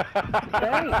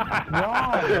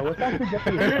God! What's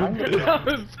actually getting That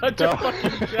was such a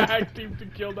fucking jag team to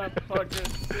kill that fucker.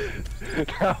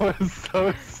 That was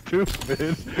so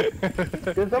stupid.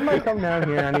 Did somebody come down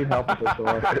here? I need help with this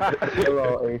door.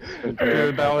 Hello, Ace.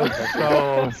 Dude, that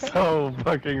was so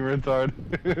fucking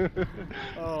retarded.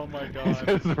 Oh my god. He's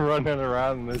just running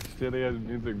around and this shitty ass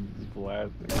music just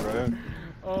blasting, right?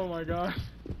 Oh my god.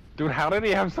 Dude, how did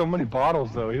he have so many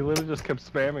bottles though? He literally just kept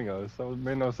spamming us. That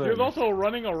made no sense. He was also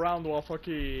running around while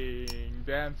fucking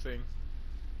dancing.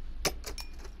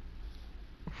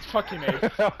 Fucking A.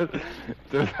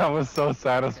 Dude, that was so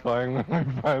satisfying when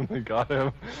we finally got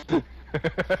him.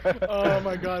 Oh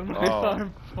my god, my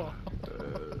arm.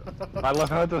 I love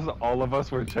how just all of us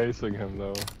were chasing him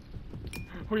though.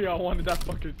 We all wanted that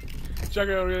fucking. Check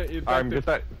out it.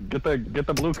 Get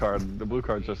the blue card. The blue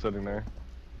card's just sitting there.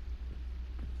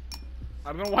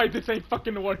 I don't know why this ain't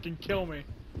fucking working. Kill me.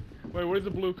 Wait, where's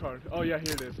the blue card? Oh yeah,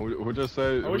 here it is. We just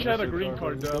say. I wish I had a green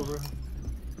card though.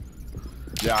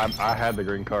 Yeah, I had the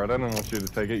green card. I didn't want you to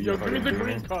take it. Yo, give me the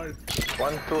green card.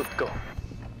 1, 2, go.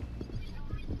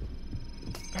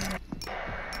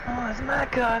 Oh, it's my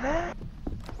card, eh?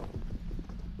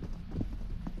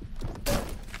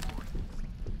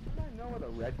 I know what a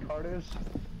red card is.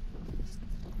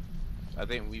 I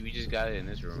think we just got it in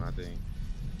this room, I think.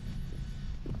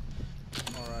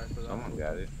 Alright, so someone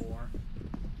got it.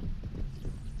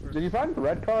 Did you find the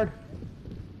red card?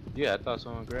 Yeah, I thought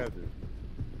someone grabbed it.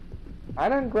 I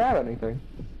didn't grab anything.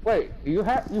 Wait, you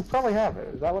probably have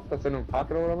it. Is that what that's in your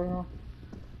pocket or whatever now?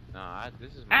 Nah,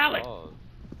 this is my Alex! dog.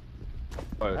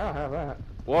 What? I don't have that.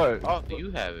 What? Oh, you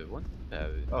have it. When you have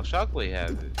it? Oh, Shockwave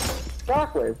has it.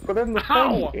 Shockwave, put it in the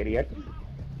Ow! thing, you idiot.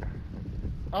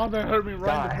 Oh, that hurt me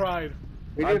right in the Die. pride.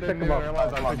 We I need to didn't pick even him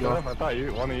realize up. I picked it up. I thought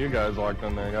one of you guys walked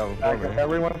in there and got him for me.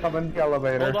 Everyone come in the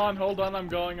elevator. Hold on, I'm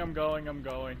going.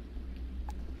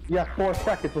 You have 4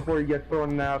 seconds before you get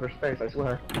thrown into outer space, I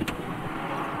swear.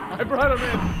 I brought him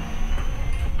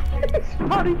in! His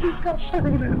body just got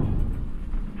thrown in.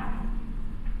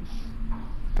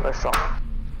 Let's go.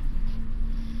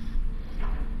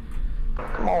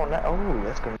 Come on now. Oh,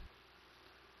 that's gonna.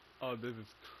 Oh, this is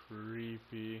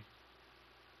creepy.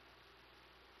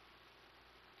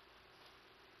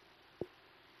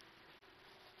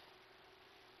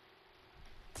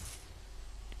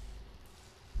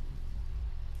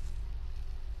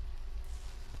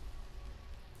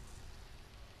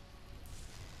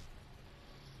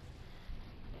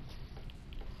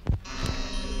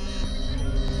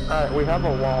 Alright, we have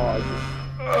a log.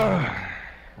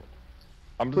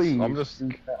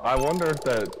 I wonder if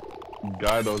that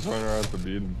guy that was running around at the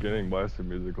beginning blasting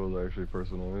music was actually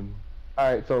personal.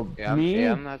 Alright, so me,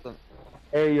 I'm not gonna...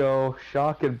 Ayo,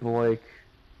 Shock, and Blake,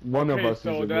 one of us is a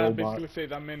so that robot. basically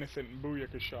says I'm innocent and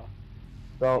Booyaka shot.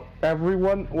 So,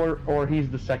 everyone, or he's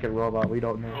the second robot, we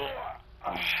don't know.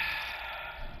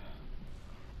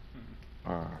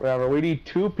 Whatever, we need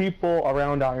 2 people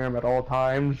around Iron at all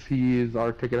times. He is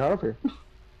our ticket out of here.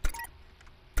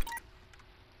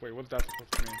 Wait, what's that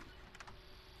supposed to mean?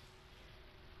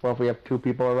 Well, if we have 2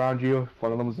 people around you, if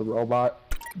one of them is a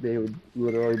robot, they would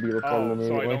literally be reported Oh,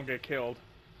 immediately. so I don't get killed.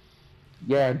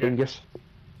 Yeah, dingus.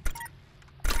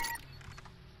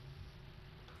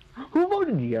 Who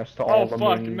voted yes to all Oh of them?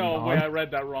 fuck, no, wait, I read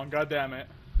that wrong, god damn it.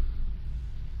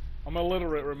 I'm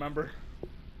illiterate, remember?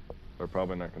 They're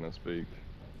probably not gonna speak.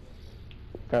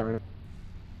 Apparently.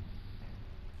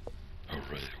 Alright,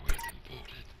 where they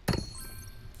voted.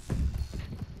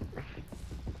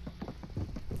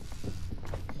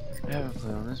 I haven't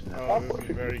played on this map. Oh, this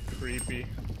is very creepy.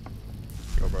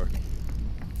 Go back.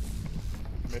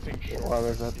 Missing short. What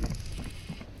is it? Step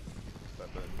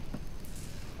in.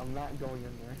 I'm not going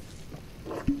in there.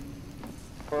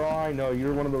 For all I know,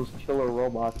 you're one of those killer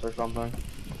robots or something.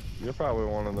 You're probably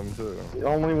one of them too. The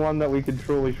only one that we can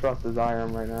truly trust is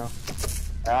Iron right now.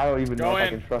 And I don't even know if I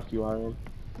in. can trust you, Iron.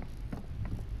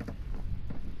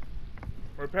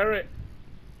 Repair it.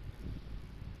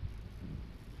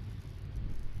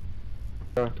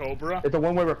 Cobra? It's a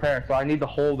one-way repair, so I need to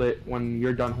hold it when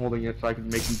you're done holding it so I can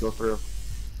make you go through.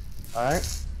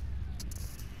 Alright?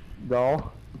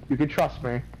 Go. You can trust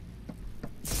me.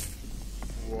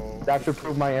 Whoa. That should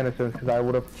prove my innocence, because I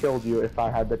would have killed you if I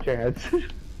had the chance.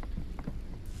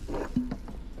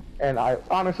 And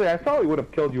honestly, I probably would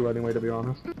have killed you anyway, to be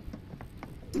honest. It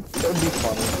would be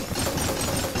funny.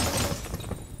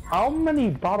 How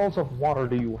many bottles of water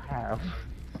do you have?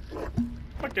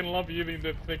 Fucking love using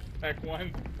the 6-pack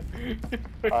one.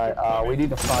 Alright, we need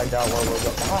to find out where we're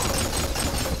going.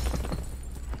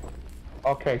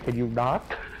 Oh. Okay, can you not?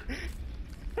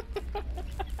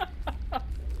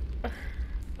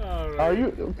 Alright. Are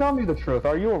you? Tell me the truth.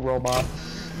 Are you a robot?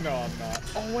 No, I'm not.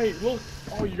 Oh wait, look.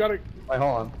 Oh, you gotta. Wait,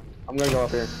 hold on. I'm gonna go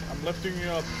up here. I'm lifting you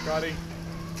up, Scotty.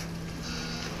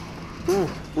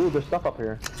 Ooh, there's stuff up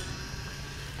here.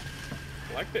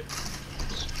 Collect it.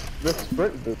 This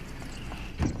sprint dude.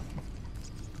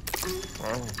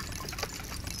 Wow.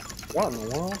 What in the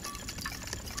world?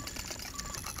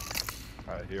 I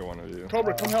hear one of you.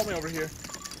 Cobra, come help me over here.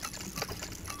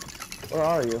 Where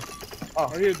are you? Oh,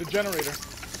 Right here, the generator.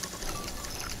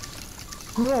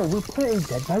 bro, we're playing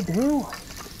Dead by Daylight.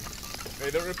 Hey,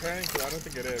 they're repairing, so I don't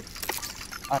think it is.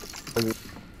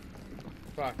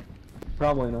 Fuck.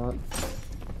 Probably not.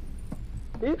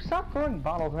 Dude, stop throwing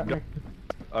bottles at me.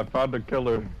 I found the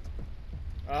killer.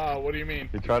 What do you mean?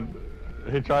 He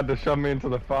tried to shove me into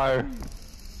the fire.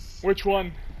 Which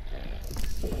one?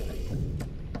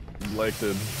 Blake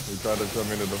did. He tried to shove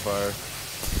me into the fire.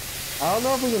 I don't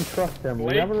know if we can trust him.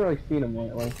 Blake? We never really seen him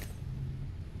lately.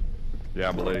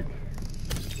 Yeah, Blake.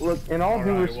 Look, in all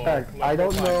due Alright, respect, well, I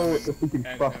don't let's know go if we can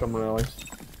and trust him. him really.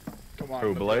 Come on.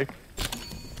 Who, Blake?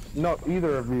 No,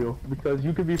 either of you, because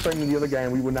you could be friendly with the other guy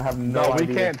and we wouldn't have No, idea.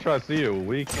 we can't trust you.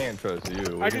 We can't trust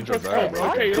you. I can trust Cobra.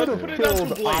 Cobra. Okay, I could let's have put it down to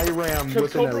killed Blake. Iram Because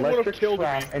with an Cobra would have electric killed me.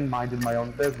 trap and minded my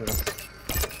own business.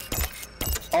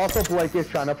 Also, Blake is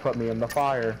trying to put me in the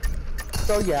fire.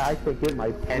 So yeah, I think it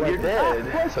might. And you're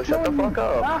dead, so shut the fuck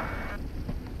up.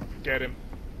 Get him.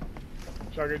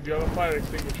 Shotgun, do you have a fire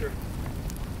extinguisher?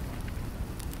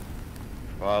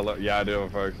 Yeah, I do have a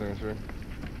fire extinguisher.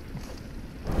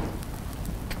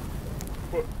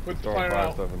 Put the Throwing fire fire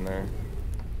out. stuff in there.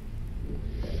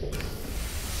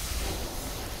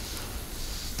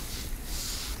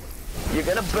 You're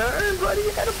gonna burn, buddy,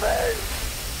 you're gonna burn.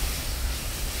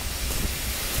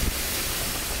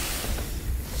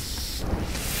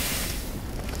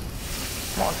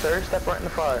 Come on, sir, step right in the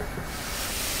fire.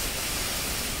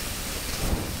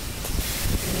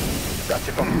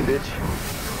 Gotcha, fucking bitch.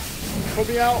 Put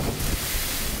me out.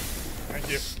 Thank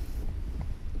you.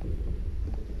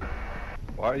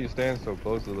 Why are you standing so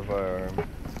close to the firearm?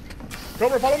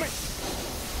 Cobra, follow me.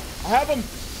 I have him.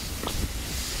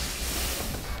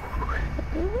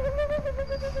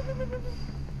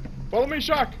 Follow me,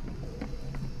 Shock.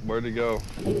 Where'd he go?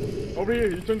 Over here,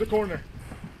 you turned the corner.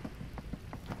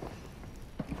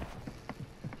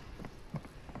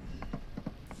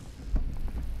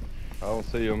 I don't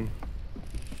see him.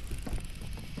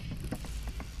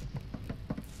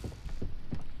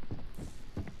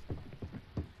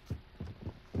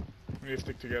 We need to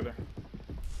stick together.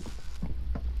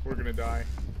 We're gonna die.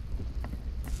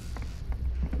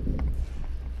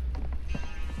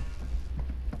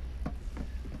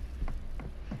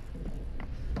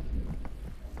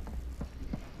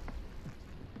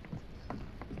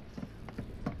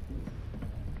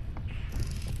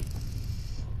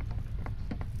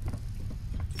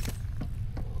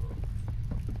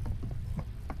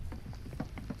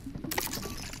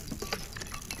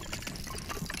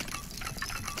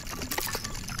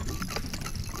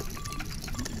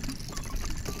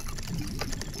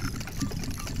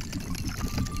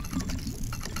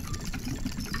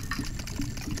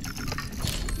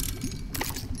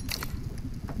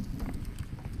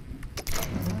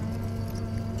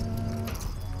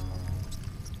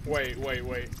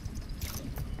 Wait.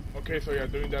 Okay, so yeah,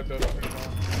 doing that does turn on.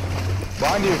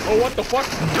 Behind you. Oh, what the fuck?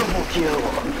 Double kill.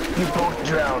 You both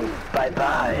drowned.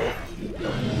 Bye-bye.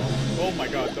 Oh my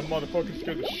god, the motherfucker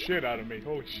scared the shit out of me.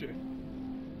 Holy shit.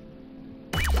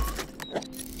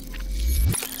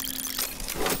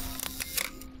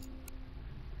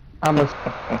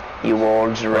 You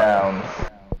all drowned.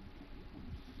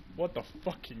 What the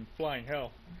fucking flying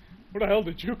hell? Where the hell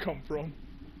did you come from?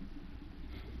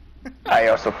 I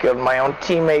also killed my own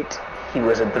teammate. He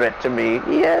was a threat to me.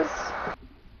 Yes.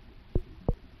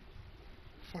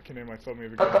 Fucking name, I told me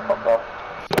the Shut the fuck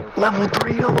up. Level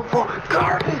 3, level 4.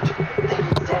 Garbage.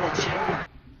 They said it, shit.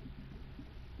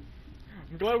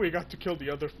 I'm glad we got to kill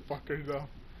the other fucker though.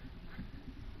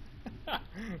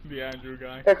 The Andrew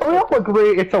guy. Yeah, can we all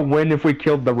agree it's a win if we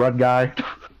killed the red guy?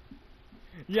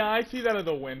 Yeah, I see that as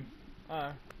a win.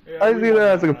 Yeah, I we see won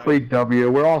that as a tonight. complete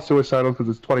W. We're all suicidal because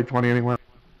it's 2020 anyway.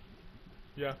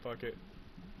 Yeah, fuck it.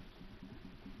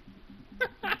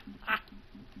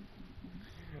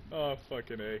 Oh,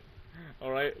 fucking A.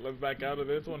 Alright, let's back out of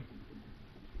this one.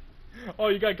 Oh,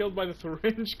 you got killed by the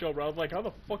syringe Cobra. I was like, how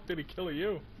the fuck did he kill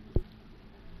you?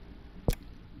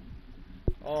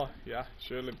 Oh, yeah,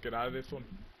 sure, let's get out of this one.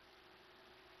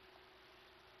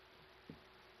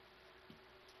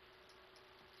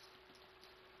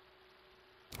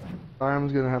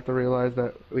 Iram's gonna have to realize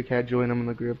that we can't join him in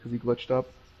the group because he glitched up.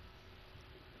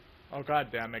 Oh,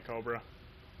 god damn it, Cobra.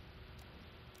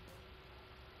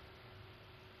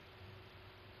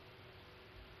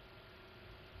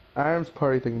 Iram's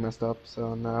party thing messed up,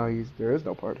 so now there is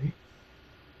no party.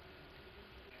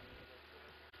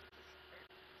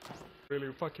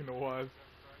 Really fucking was.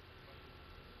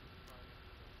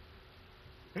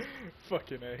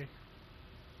 Fucking A.